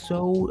mean,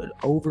 so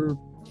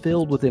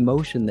overfilled with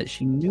emotion that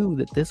she knew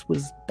that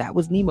that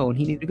was Nemo and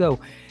he needed to go.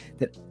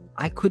 That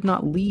I could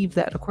not leave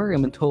that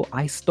aquarium until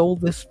I stole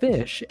this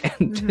fish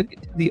and took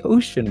it to the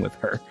ocean with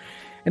her.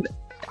 And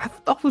I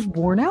was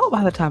worn out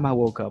by the time I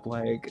woke up,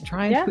 like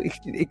trying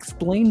to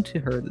explain to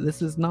her that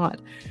this is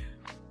not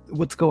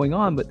what's going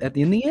on. But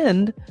in the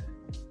end,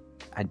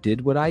 I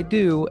did what I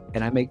do,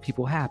 and I make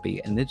people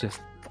happy. And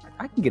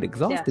I can get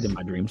exhausted in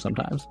my dreams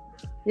sometimes.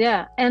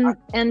 Yeah. And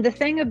the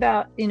thing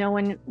about,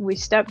 when we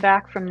step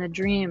back from the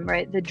dream,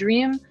 right? The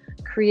dream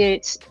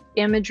creates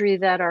imagery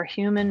that our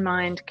human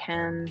mind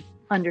can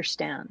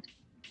understand.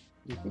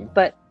 Mm-hmm.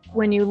 But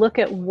when you look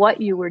at what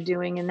you were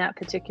doing in that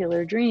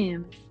particular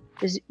dream,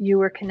 is you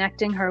were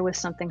connecting her with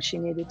something she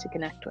needed to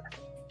connect with.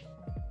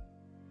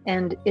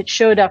 And it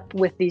showed up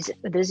with these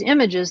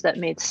images that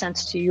made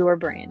sense to your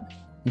brain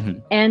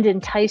and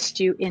enticed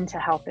you into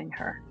helping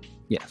her.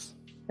 Yes.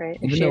 Right.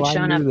 Even though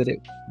I knew that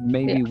it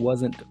maybe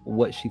wasn't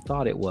what she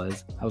thought it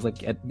was, I was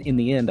like, in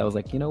the end, I was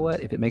like, you know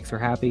what? If it makes her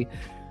happy,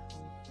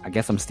 I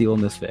guess I'm stealing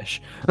this fish.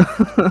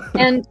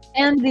 and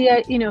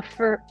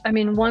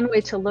one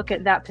way to look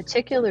at that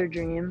particular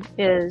dream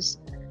is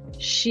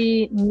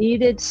she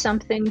needed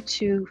something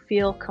to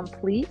feel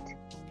complete.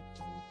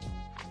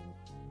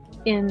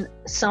 in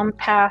some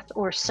path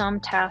or some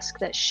task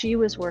that she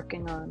was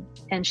working on,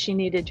 and she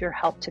needed your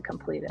help to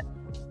complete it.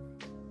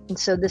 And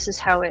so this is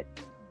how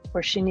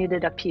or she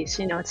needed a piece,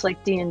 it's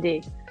like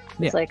D&D.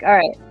 It's like, all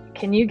right,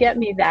 can you get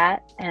me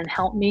that and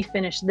help me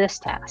finish this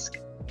task?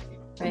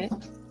 Right?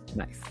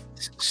 Nice.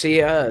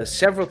 See,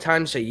 several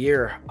times a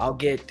year, I'll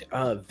get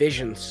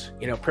visions,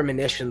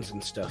 premonitions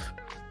and stuff.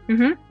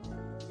 Mm-hmm.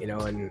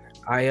 And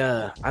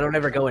I don't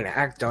ever go and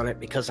act on it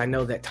because I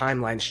know that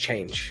timelines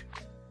change.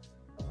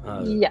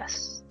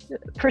 Yes.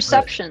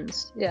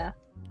 Perceptions. Right. Yeah.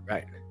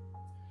 Right.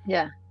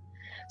 Yeah.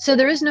 So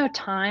there is no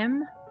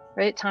time,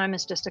 right? Time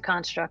is just a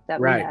construct that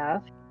we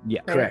have. Yeah.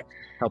 Right? Correct.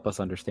 Help us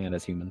understand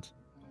as humans.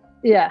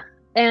 Yeah.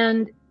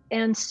 And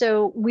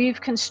so we've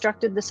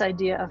constructed this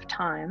idea of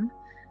time,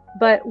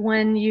 but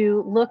when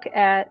you look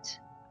at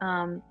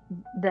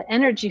the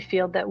energy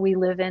field that we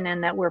live in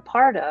and that we're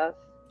part of,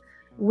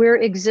 we're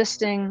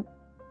existing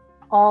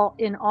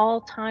in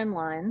all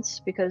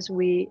timelines because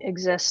we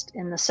exist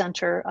in the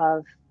center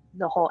of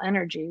the whole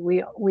energy.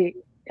 We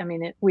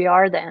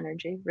are the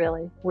energy,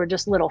 really. We're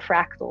just little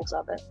fractals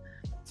of it.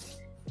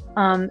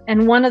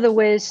 And one of the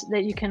ways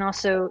that you can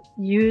also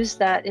use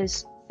that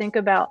is think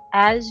about,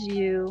 as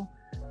you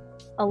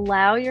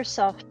allow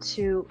yourself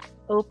to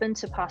open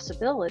to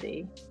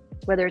possibility,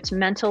 whether it's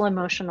mental,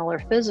 emotional, or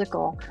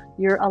physical,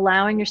 you're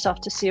allowing yourself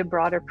to see a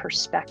broader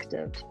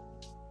perspective.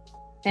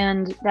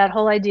 And that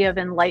whole idea of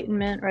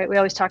enlightenment, right? We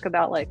always talk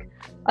about like,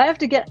 I have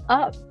to get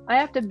up. I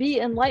have to be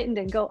enlightened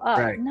and go up.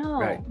 Right,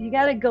 no, you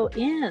got to go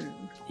in.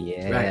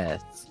 Yes. Right.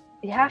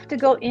 You have to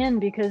go in,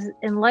 because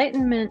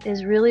enlightenment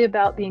is really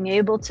about being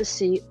able to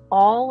see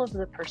all of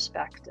the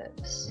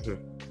perspectives.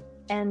 Mm-hmm.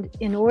 And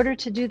in order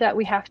to do that,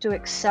 we have to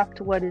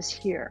accept what is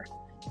here.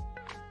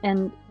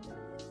 And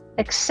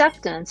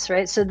acceptance,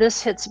 right? So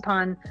this hits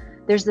upon,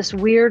 there's this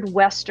weird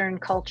Western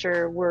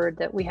culture word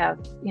that we have,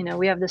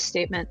 we have this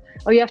statement,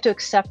 you have to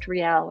accept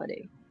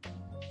reality,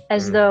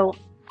 as though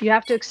you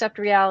have to accept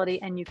reality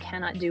and you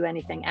cannot do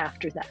anything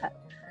after that,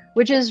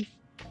 which is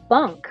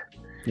bunk.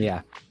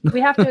 Yeah.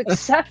 We have to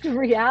accept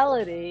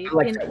reality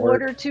in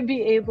order to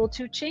be able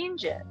to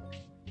change it,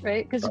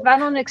 right? Because if I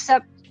don't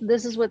accept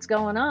this is what's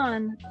going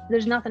on,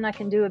 there's nothing I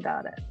can do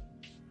about it.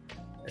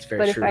 That's very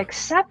true. But if I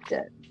accept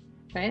it,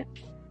 right?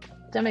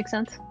 Does that make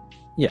sense?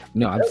 Yeah,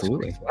 no,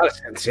 absolutely. A lot of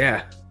sense,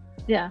 yeah.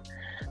 Yeah.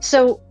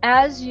 So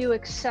as you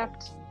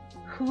accept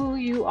who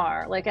you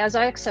are, like as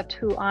I accept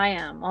who I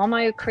am, all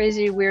my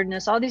crazy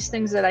weirdness, all these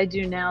things that I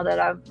do now that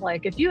I'm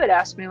like, if you had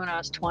asked me when I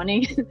was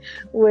 20,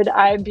 would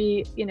I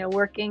be,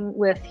 working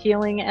with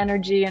healing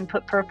energy and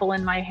put purple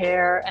in my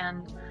hair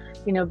and,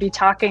 be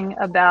talking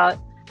about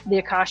the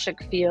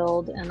Akashic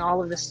field and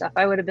all of this stuff,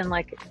 I would have been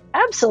like,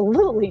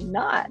 absolutely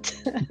not.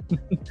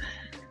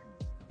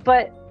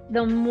 But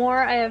the more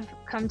I have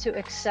come to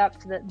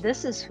accept that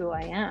this is who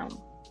I am,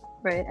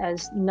 right?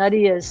 As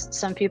nutty as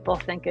some people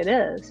think it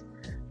is,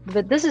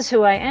 but this is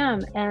who I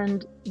am.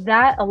 And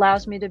that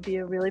allows me to be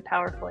a really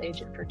powerful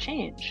agent for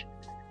change,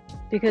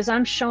 because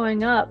I'm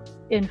showing up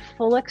in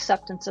full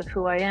acceptance of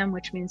who I am,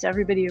 which means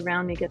everybody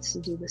around me gets to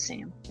do the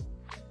same.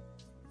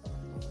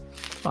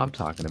 I'm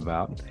talking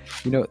about,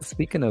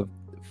 speaking of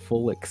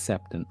full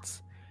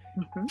acceptance,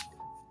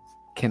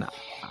 can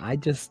I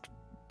just,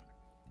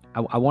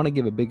 I want to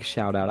give a big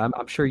shout out.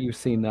 I'm sure you've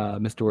seen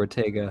Mr.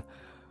 Ortega,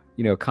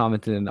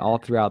 commenting all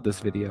throughout this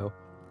video.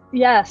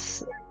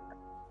 Yes.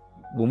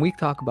 When we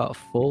talk about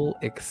full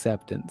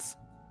acceptance,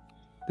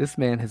 this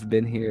man has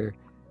been here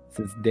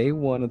since day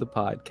one of the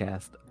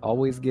podcast,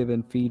 always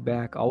giving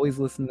feedback, always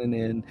listening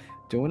in,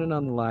 joining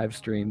on the live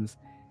streams.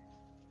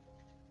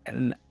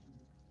 And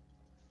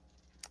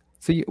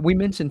so we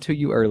mentioned to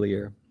you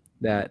earlier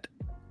that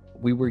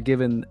we were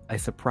given a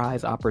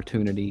surprise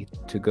opportunity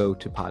to go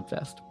to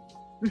PodFest.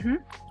 Mm-hmm.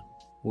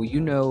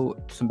 Well,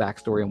 some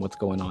backstory on what's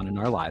going on in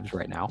our lives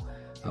right now.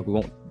 We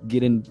won't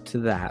get into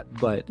that,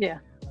 but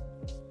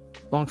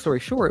long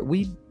story short,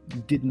 we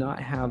did not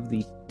have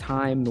the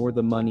time nor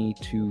the money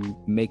to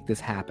make this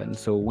happen.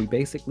 So we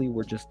basically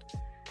were just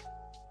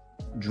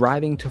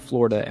driving to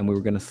Florida, and we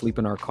were going to sleep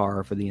in our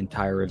car for the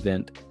entire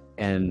event.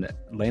 And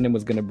Landon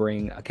was going to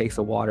bring a case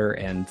of water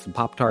and some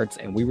Pop-Tarts,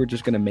 and we were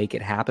just going to make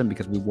it happen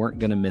because we weren't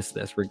going to miss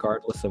this,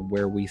 regardless of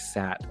where we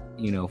sat,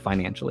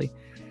 financially.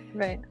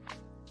 Right.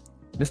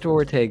 Mr.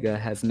 Ortega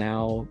has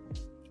now...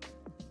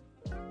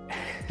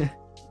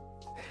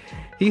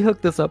 he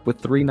hooked us up with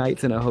 3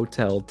 nights in a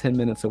hotel 10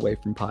 minutes away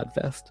from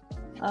PodFest.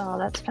 Oh,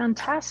 that's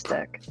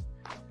fantastic.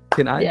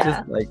 Can I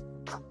just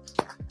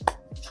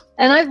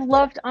And I've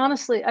loved,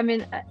 honestly,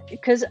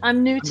 because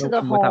I'm new to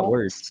the whole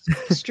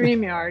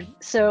StreamYard.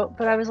 So,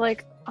 but I was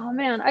like, oh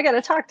man, I got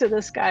to talk to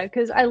this guy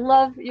because I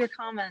love your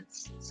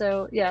comments.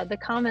 So yeah, the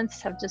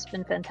comments have just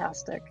been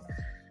fantastic.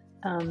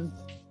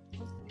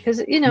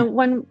 Because,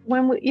 when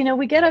we,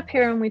 we get up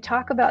here and we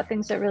talk about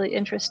things that really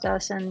interest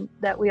us and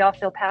that we all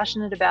feel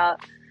passionate about.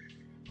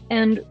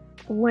 And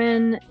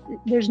when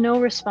there's no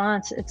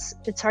response,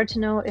 it's hard to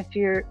know if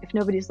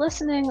nobody's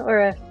listening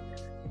or if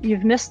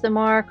you've missed the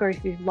mark or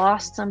if you've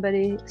lost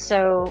somebody.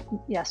 So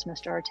yes,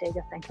 Mr.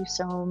 Ortega, thank you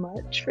so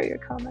much for your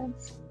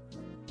comments.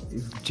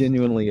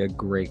 genuinely a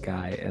great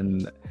guy,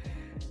 and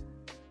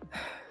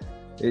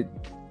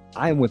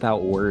I am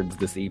without words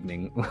this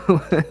evening.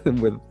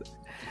 With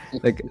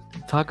like,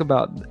 talk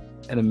about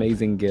an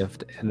amazing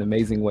gift, an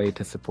amazing way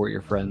to support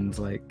your friends.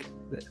 Like,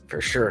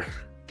 for sure,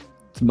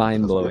 it's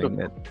mind blowing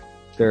that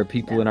there are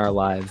people in our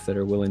lives that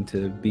are willing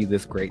to be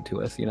this great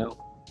to us.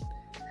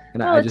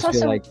 And I just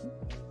feel like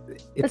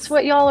it's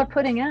what y'all are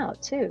putting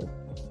out too.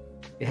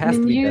 It has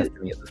to be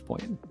destiny at this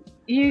point.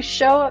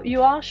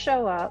 You all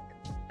show up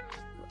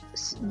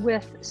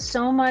with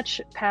so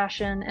much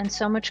passion and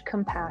so much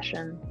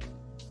compassion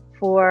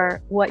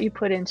for what you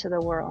put into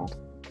the world.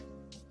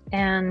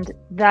 And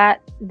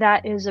that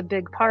is a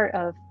big part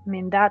of,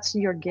 that's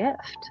your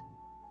gift.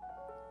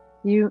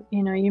 You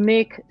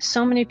make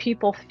so many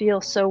people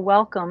feel so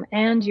welcome,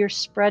 and you're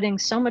spreading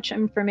so much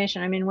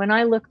information. When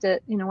I looked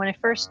at, when I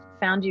first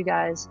found you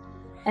guys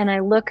and I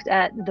looked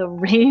at the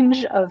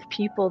range of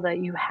people that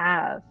you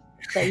have,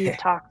 that you've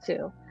talked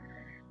to,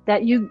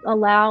 that you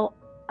allow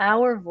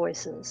our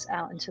voices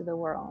out into the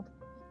world,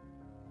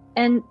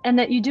 and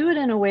that you do it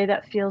in a way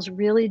that feels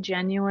really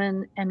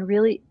genuine and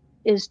really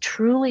is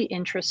truly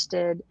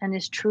interested and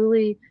is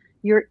truly,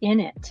 you're in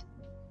it.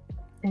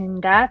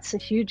 And that's a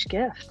huge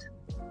gift.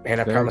 Man,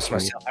 I promised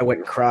myself I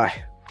wouldn't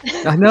cry.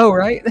 I know,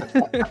 right?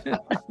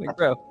 Like,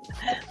 bro.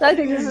 I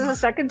think this is the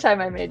second time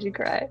I made you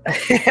cry.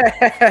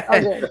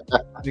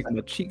 Making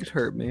my cheeks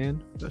hurt,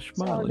 man. The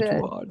smiling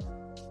too hard.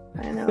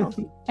 I know.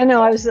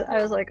 I was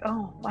like,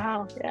 oh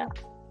wow, yeah.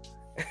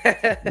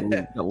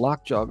 The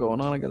lockjaw going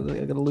on. I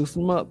gotta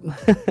loosen them up.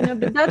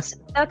 But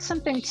that's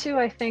something too.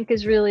 I think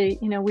is really,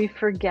 we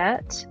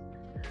forget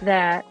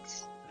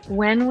that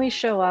when we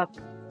show up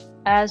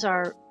as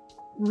our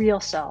real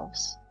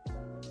selves,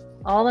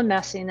 all the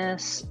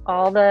messiness,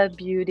 all the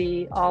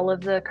beauty, all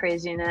of the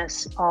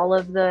craziness, all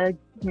of the,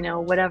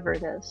 whatever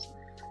it is.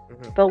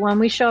 Mm-hmm. But when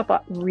we show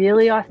up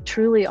really,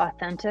 truly,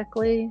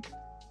 authentically,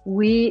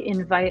 we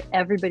invite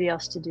everybody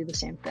else to do the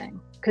same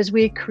thing, because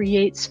we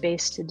create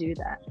space to do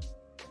that.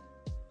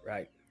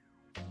 Right.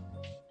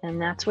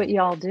 And that's what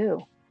y'all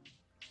do.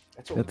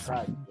 That's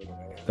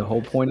the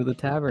whole point of the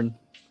tavern.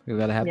 We've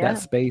got to have that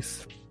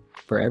space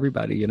for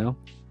everybody, Yeah.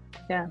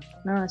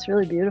 No, it's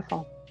really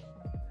beautiful.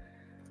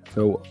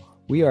 So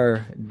we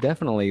are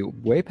definitely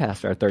way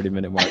past our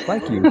 30-minute mark,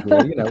 like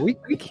usual. We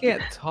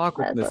can't talk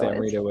with Miss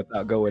Amrita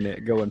without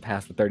going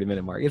past the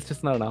 30-minute mark. It's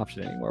just not an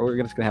option anymore.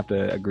 We're just gonna have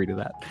to agree to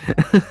that.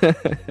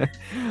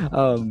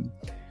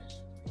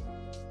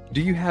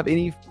 Do you have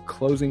any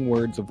closing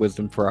words of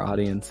wisdom for our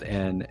audience,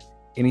 and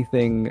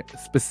anything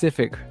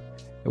specific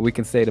that we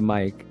can say to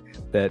Mike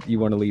that you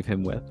want to leave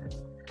him with?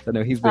 I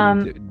know he's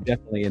been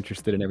definitely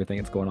interested in everything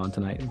that's going on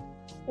tonight.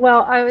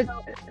 Well, I would,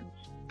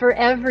 for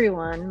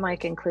everyone,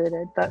 Mike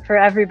included, but for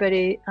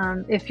everybody,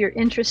 if you're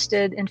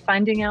interested in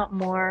finding out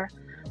more,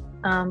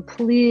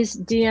 please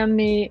DM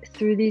me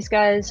through these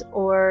guys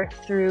or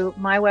through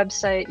my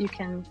website. You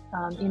can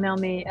email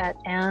me at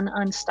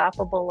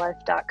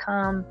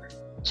anunstoppablelife.com.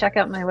 Check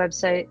out my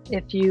website.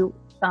 If you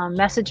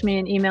message me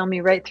and email me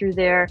right through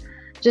there,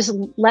 just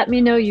let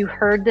me know you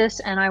heard this,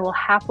 and I will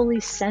happily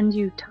send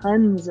you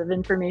tons of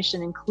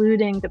information,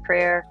 including the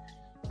prayer,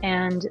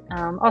 and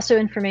also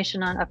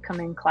information on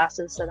upcoming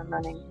classes that I'm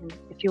running. And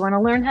if you want to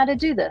learn how to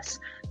do this,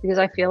 because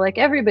I feel like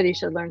everybody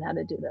should learn how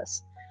to do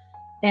this.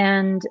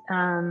 And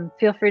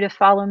feel free to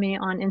follow me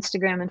on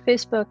Instagram and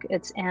Facebook.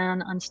 It's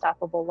An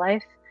Unstoppable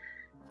Life.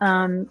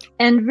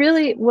 And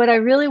really, what I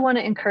really want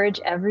to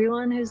encourage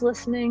everyone who's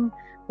listening,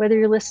 whether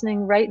you're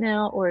listening right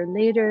now or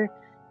later,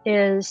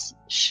 is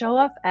show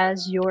up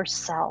as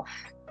yourself.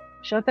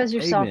 Show up as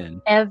yourself. Amen.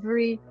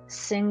 Every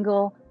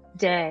single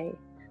day,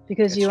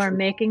 because you are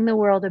making the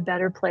world a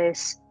better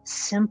place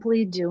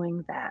simply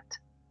doing that.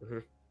 Mm-hmm.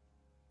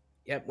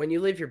 Yeah, when you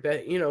live your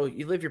best,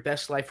 you live your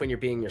best life when you're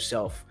being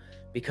yourself.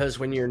 Because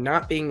when you're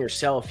not being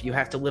yourself, you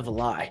have to live a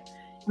lie,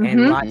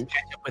 and lies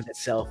catch up with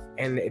itself,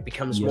 and it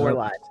becomes more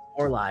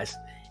lies,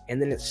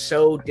 and then it's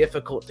so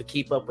difficult to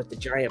keep up with the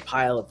giant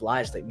pile of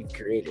lies that you've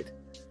created.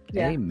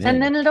 Yeah. Amen.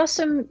 And then it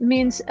also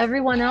means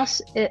everyone else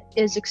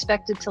is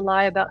expected to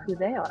lie about who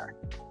they are.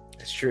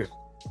 That's true.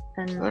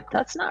 And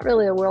that's not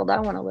really a world I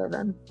want to live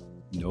in.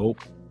 Nope.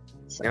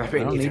 So, I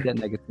don't need that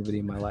negativity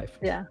in my life.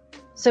 Yeah.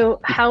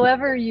 So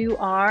however you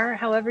are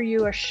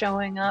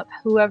showing up,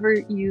 whoever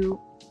you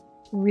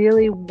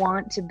really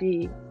want to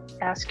be,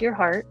 ask your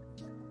heart,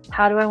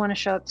 how do I want to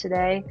show up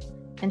today?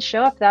 And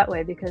show up that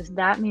way, because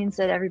that means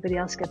that everybody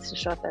else gets to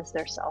show up as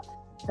themselves.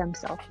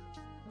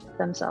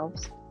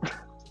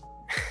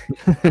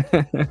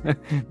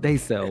 They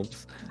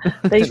selves.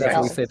 That's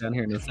what we say down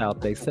here in the South.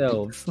 They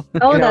selves.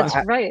 Oh, that's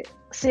right.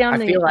 See, I'm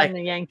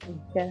the Yankee.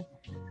 Yeah.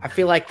 I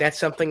feel like that's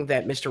something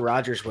that Mr.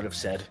 Rogers would have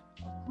said.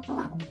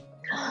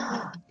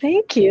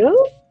 Thank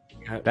you.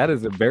 That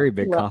is a very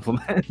big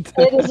compliment.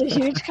 It is a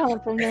huge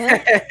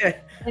compliment.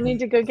 I need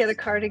to go get a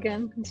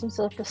cardigan and some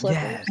silver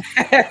slippers.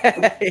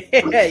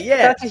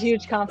 Yeah. That's a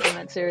huge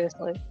compliment,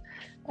 seriously.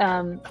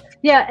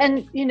 Yeah,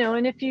 and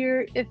and if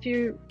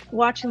you're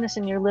watching this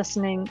and you're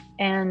listening,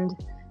 and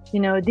You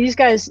know, these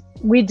guys,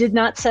 we did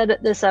not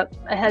set this up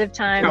ahead of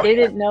time. No. They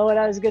didn't know what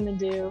I was going to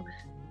do.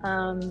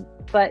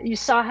 But you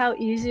saw how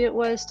easy it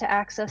was to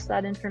access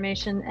that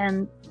information.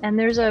 And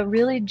there's a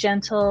really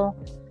gentle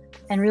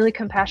and really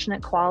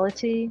compassionate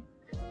quality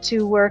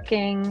to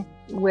working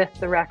with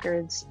the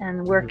records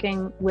and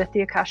working with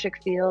the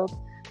Akashic field.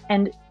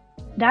 And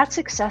that's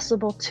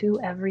accessible to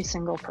every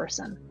single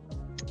person.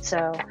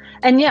 So,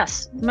 and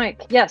yes,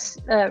 Mike, yes,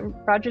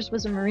 Rogers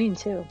was a Marine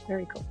too.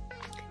 Very cool.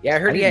 Yeah, I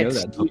heard he had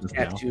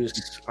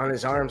tattoos on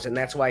his arms, and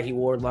that's why he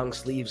wore long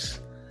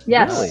sleeves.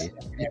 Yes.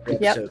 Really?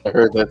 Yep. I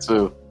heard that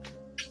too.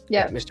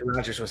 Yeah. Mr.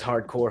 Rogers was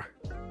hardcore.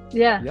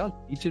 Yeah. Y'all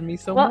teaching me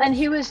so Well, much. and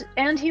he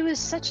was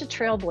such a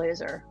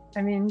trailblazer.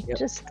 I mean,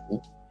 just,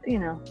 you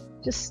know,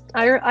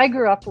 I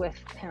grew up with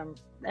him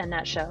and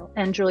that show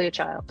and Julia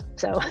Child.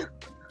 So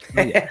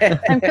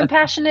I'm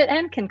compassionate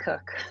and can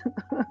cook.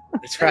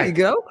 That's There you right.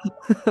 go.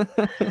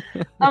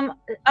 I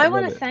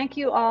want love to it. thank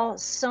you all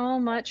so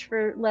much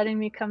for letting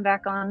me come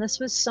back on. This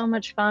was so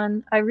much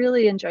fun. I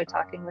really enjoyed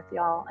talking with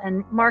y'all.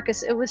 And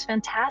Marcus, it was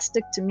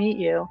fantastic to meet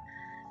you.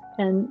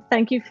 And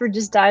thank you for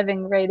just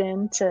diving right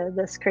into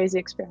this crazy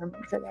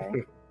experiment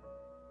today.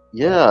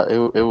 Yeah, it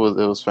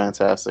was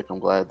fantastic. I'm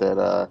glad that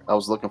I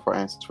was looking for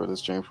answers for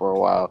this dream for a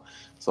while,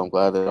 so I'm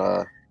glad that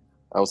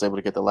I was able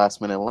to get the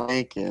last minute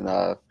link, and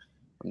I'm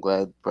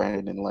glad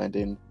Brandon and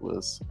Landon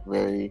was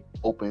very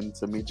open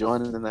to me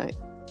joining tonight.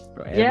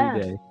 Every Yeah.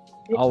 day.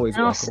 Always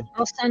And welcome.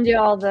 I'll send you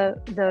all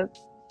the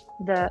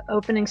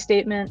opening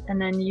statement, and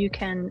then you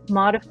can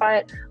modify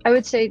it. I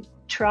would say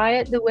try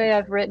it the way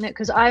I've written it,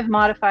 because I've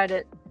modified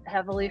it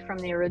heavily from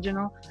the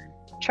original.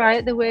 Try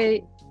it the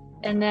way,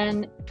 and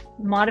then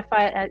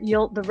modify it.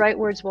 The right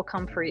words will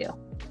come for you.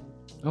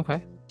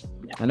 Okay.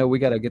 Yeah. I know we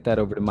got to get that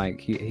over to Mike.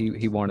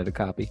 He wanted a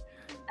copy.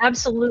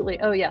 Absolutely.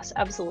 Oh yes,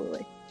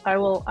 absolutely. I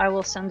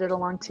will send it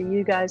along to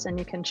you guys, and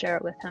you can share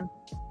it with him.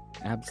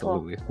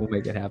 Absolutely. We'll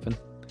make it happen.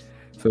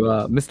 So,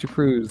 Mr.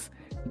 Cruz,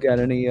 you got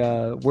any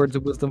words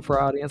of wisdom for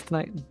our audience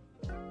tonight?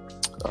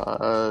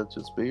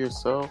 Just be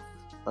yourself.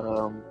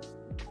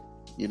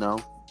 You know,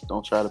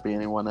 don't try to be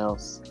anyone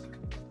else.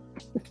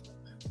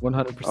 100%.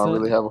 I don't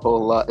really have a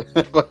whole lot,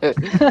 but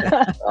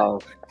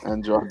I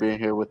enjoy being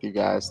here with you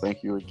guys.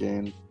 Thank you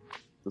again.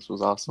 This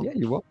was awesome. Yeah,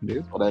 you're welcome,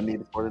 dude. What I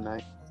needed for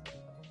tonight.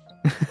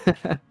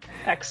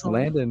 Excellent.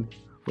 Landon,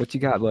 what you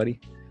got,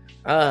 buddy?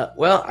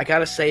 Well, I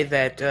gotta say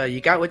that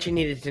you got what you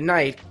needed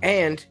tonight,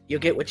 and you'll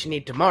get what you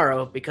need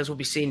tomorrow, because we'll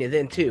be seeing you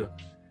then too.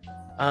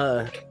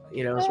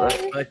 You know, That's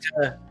right.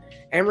 but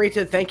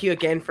Amrita, thank you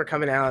again for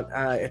coming out.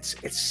 It's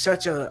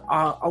such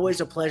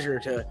always a pleasure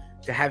to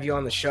have you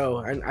on the show.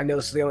 I know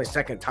this is the only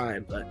second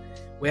time, but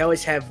we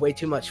always have way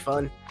too much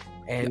fun,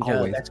 and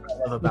that's what I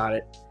love about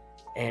it.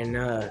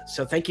 And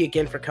so thank you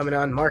again for coming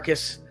on,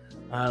 Marcus.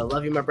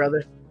 Love you, my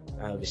brother.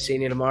 We'll be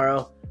seeing you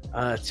tomorrow.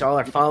 To all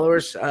our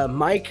followers,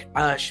 Mike,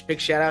 big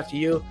shout out to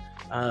you.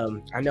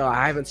 I know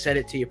I haven't said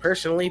it to you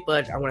personally,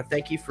 but I want to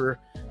thank you for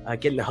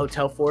getting the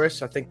hotel for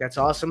us. I think that's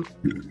awesome.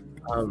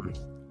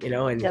 You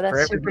know, and Yeah, that's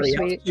for super everybody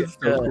sweet. else, It's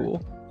so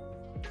cool.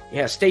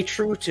 yeah, stay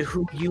true to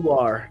who you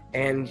are,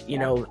 and you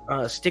know,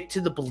 stick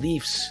to the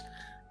beliefs,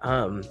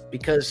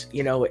 because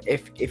you know,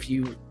 if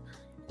you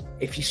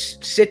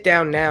sit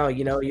down now,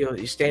 you know,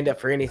 you stand up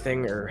for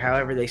anything, or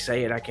however they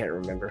say it. I can't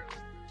remember.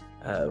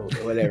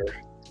 Whatever.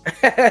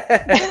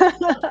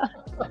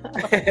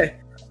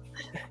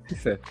 He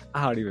said,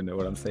 I don't even know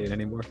what I'm saying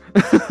anymore.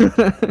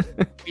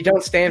 If you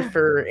don't stand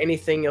for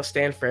anything, you'll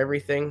stand for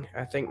everything.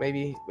 I think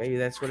maybe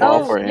that's what it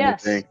Fall is. for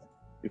yes. anything.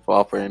 You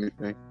fall for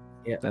anything.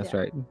 Yeah, That's Yeah.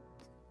 right.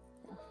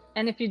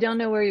 And if you don't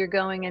know where you're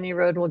going, any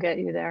road will get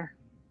you there.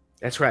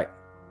 that's right.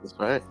 That's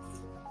right.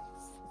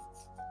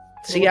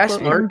 See, I Little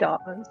smart.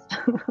 dogs.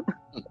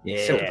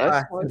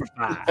 Yeah.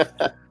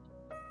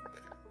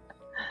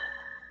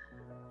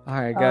 All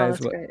right, guys.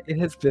 that's great. It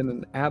has been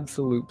an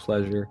absolute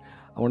pleasure.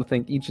 I want to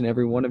thank each and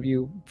every one of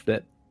you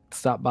that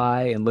stopped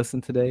by and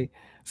listened today,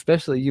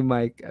 especially you,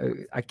 Mike.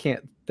 I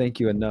can't thank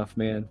you enough,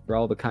 man, for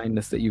all the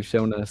kindness that you've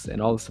shown us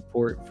and all the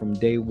support from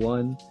day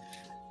one.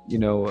 You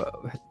know,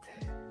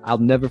 I'll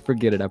never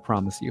forget it. I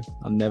promise you.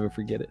 I'll never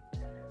forget it.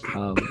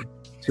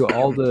 To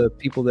all the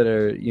people that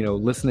are, you know,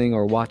 listening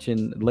or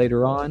watching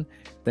later on,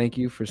 thank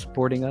you for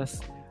supporting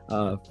us.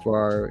 For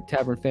our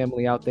Tavern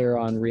family out there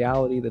on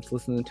Reality that's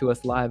listening to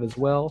us live as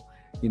well,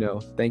 you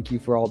know, thank you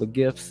for all the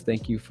gifts.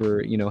 Thank you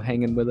for, you know,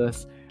 hanging with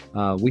us.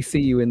 We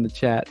see you in the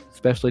chat,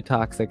 especially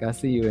Toxic. I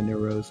see you in there,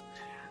 Rose.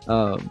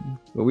 But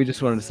we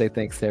just wanted to say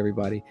thanks to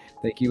everybody.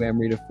 Thank you,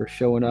 Amrita, for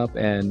showing up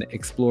and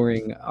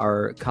exploring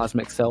our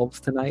cosmic selves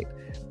tonight.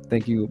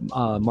 Thank you,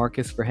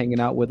 Marcus, for hanging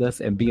out with us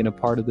and being a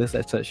part of this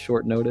at such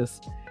short notice.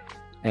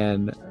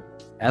 And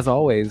as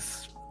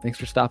always, thanks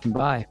for stopping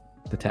by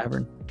the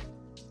Tavern.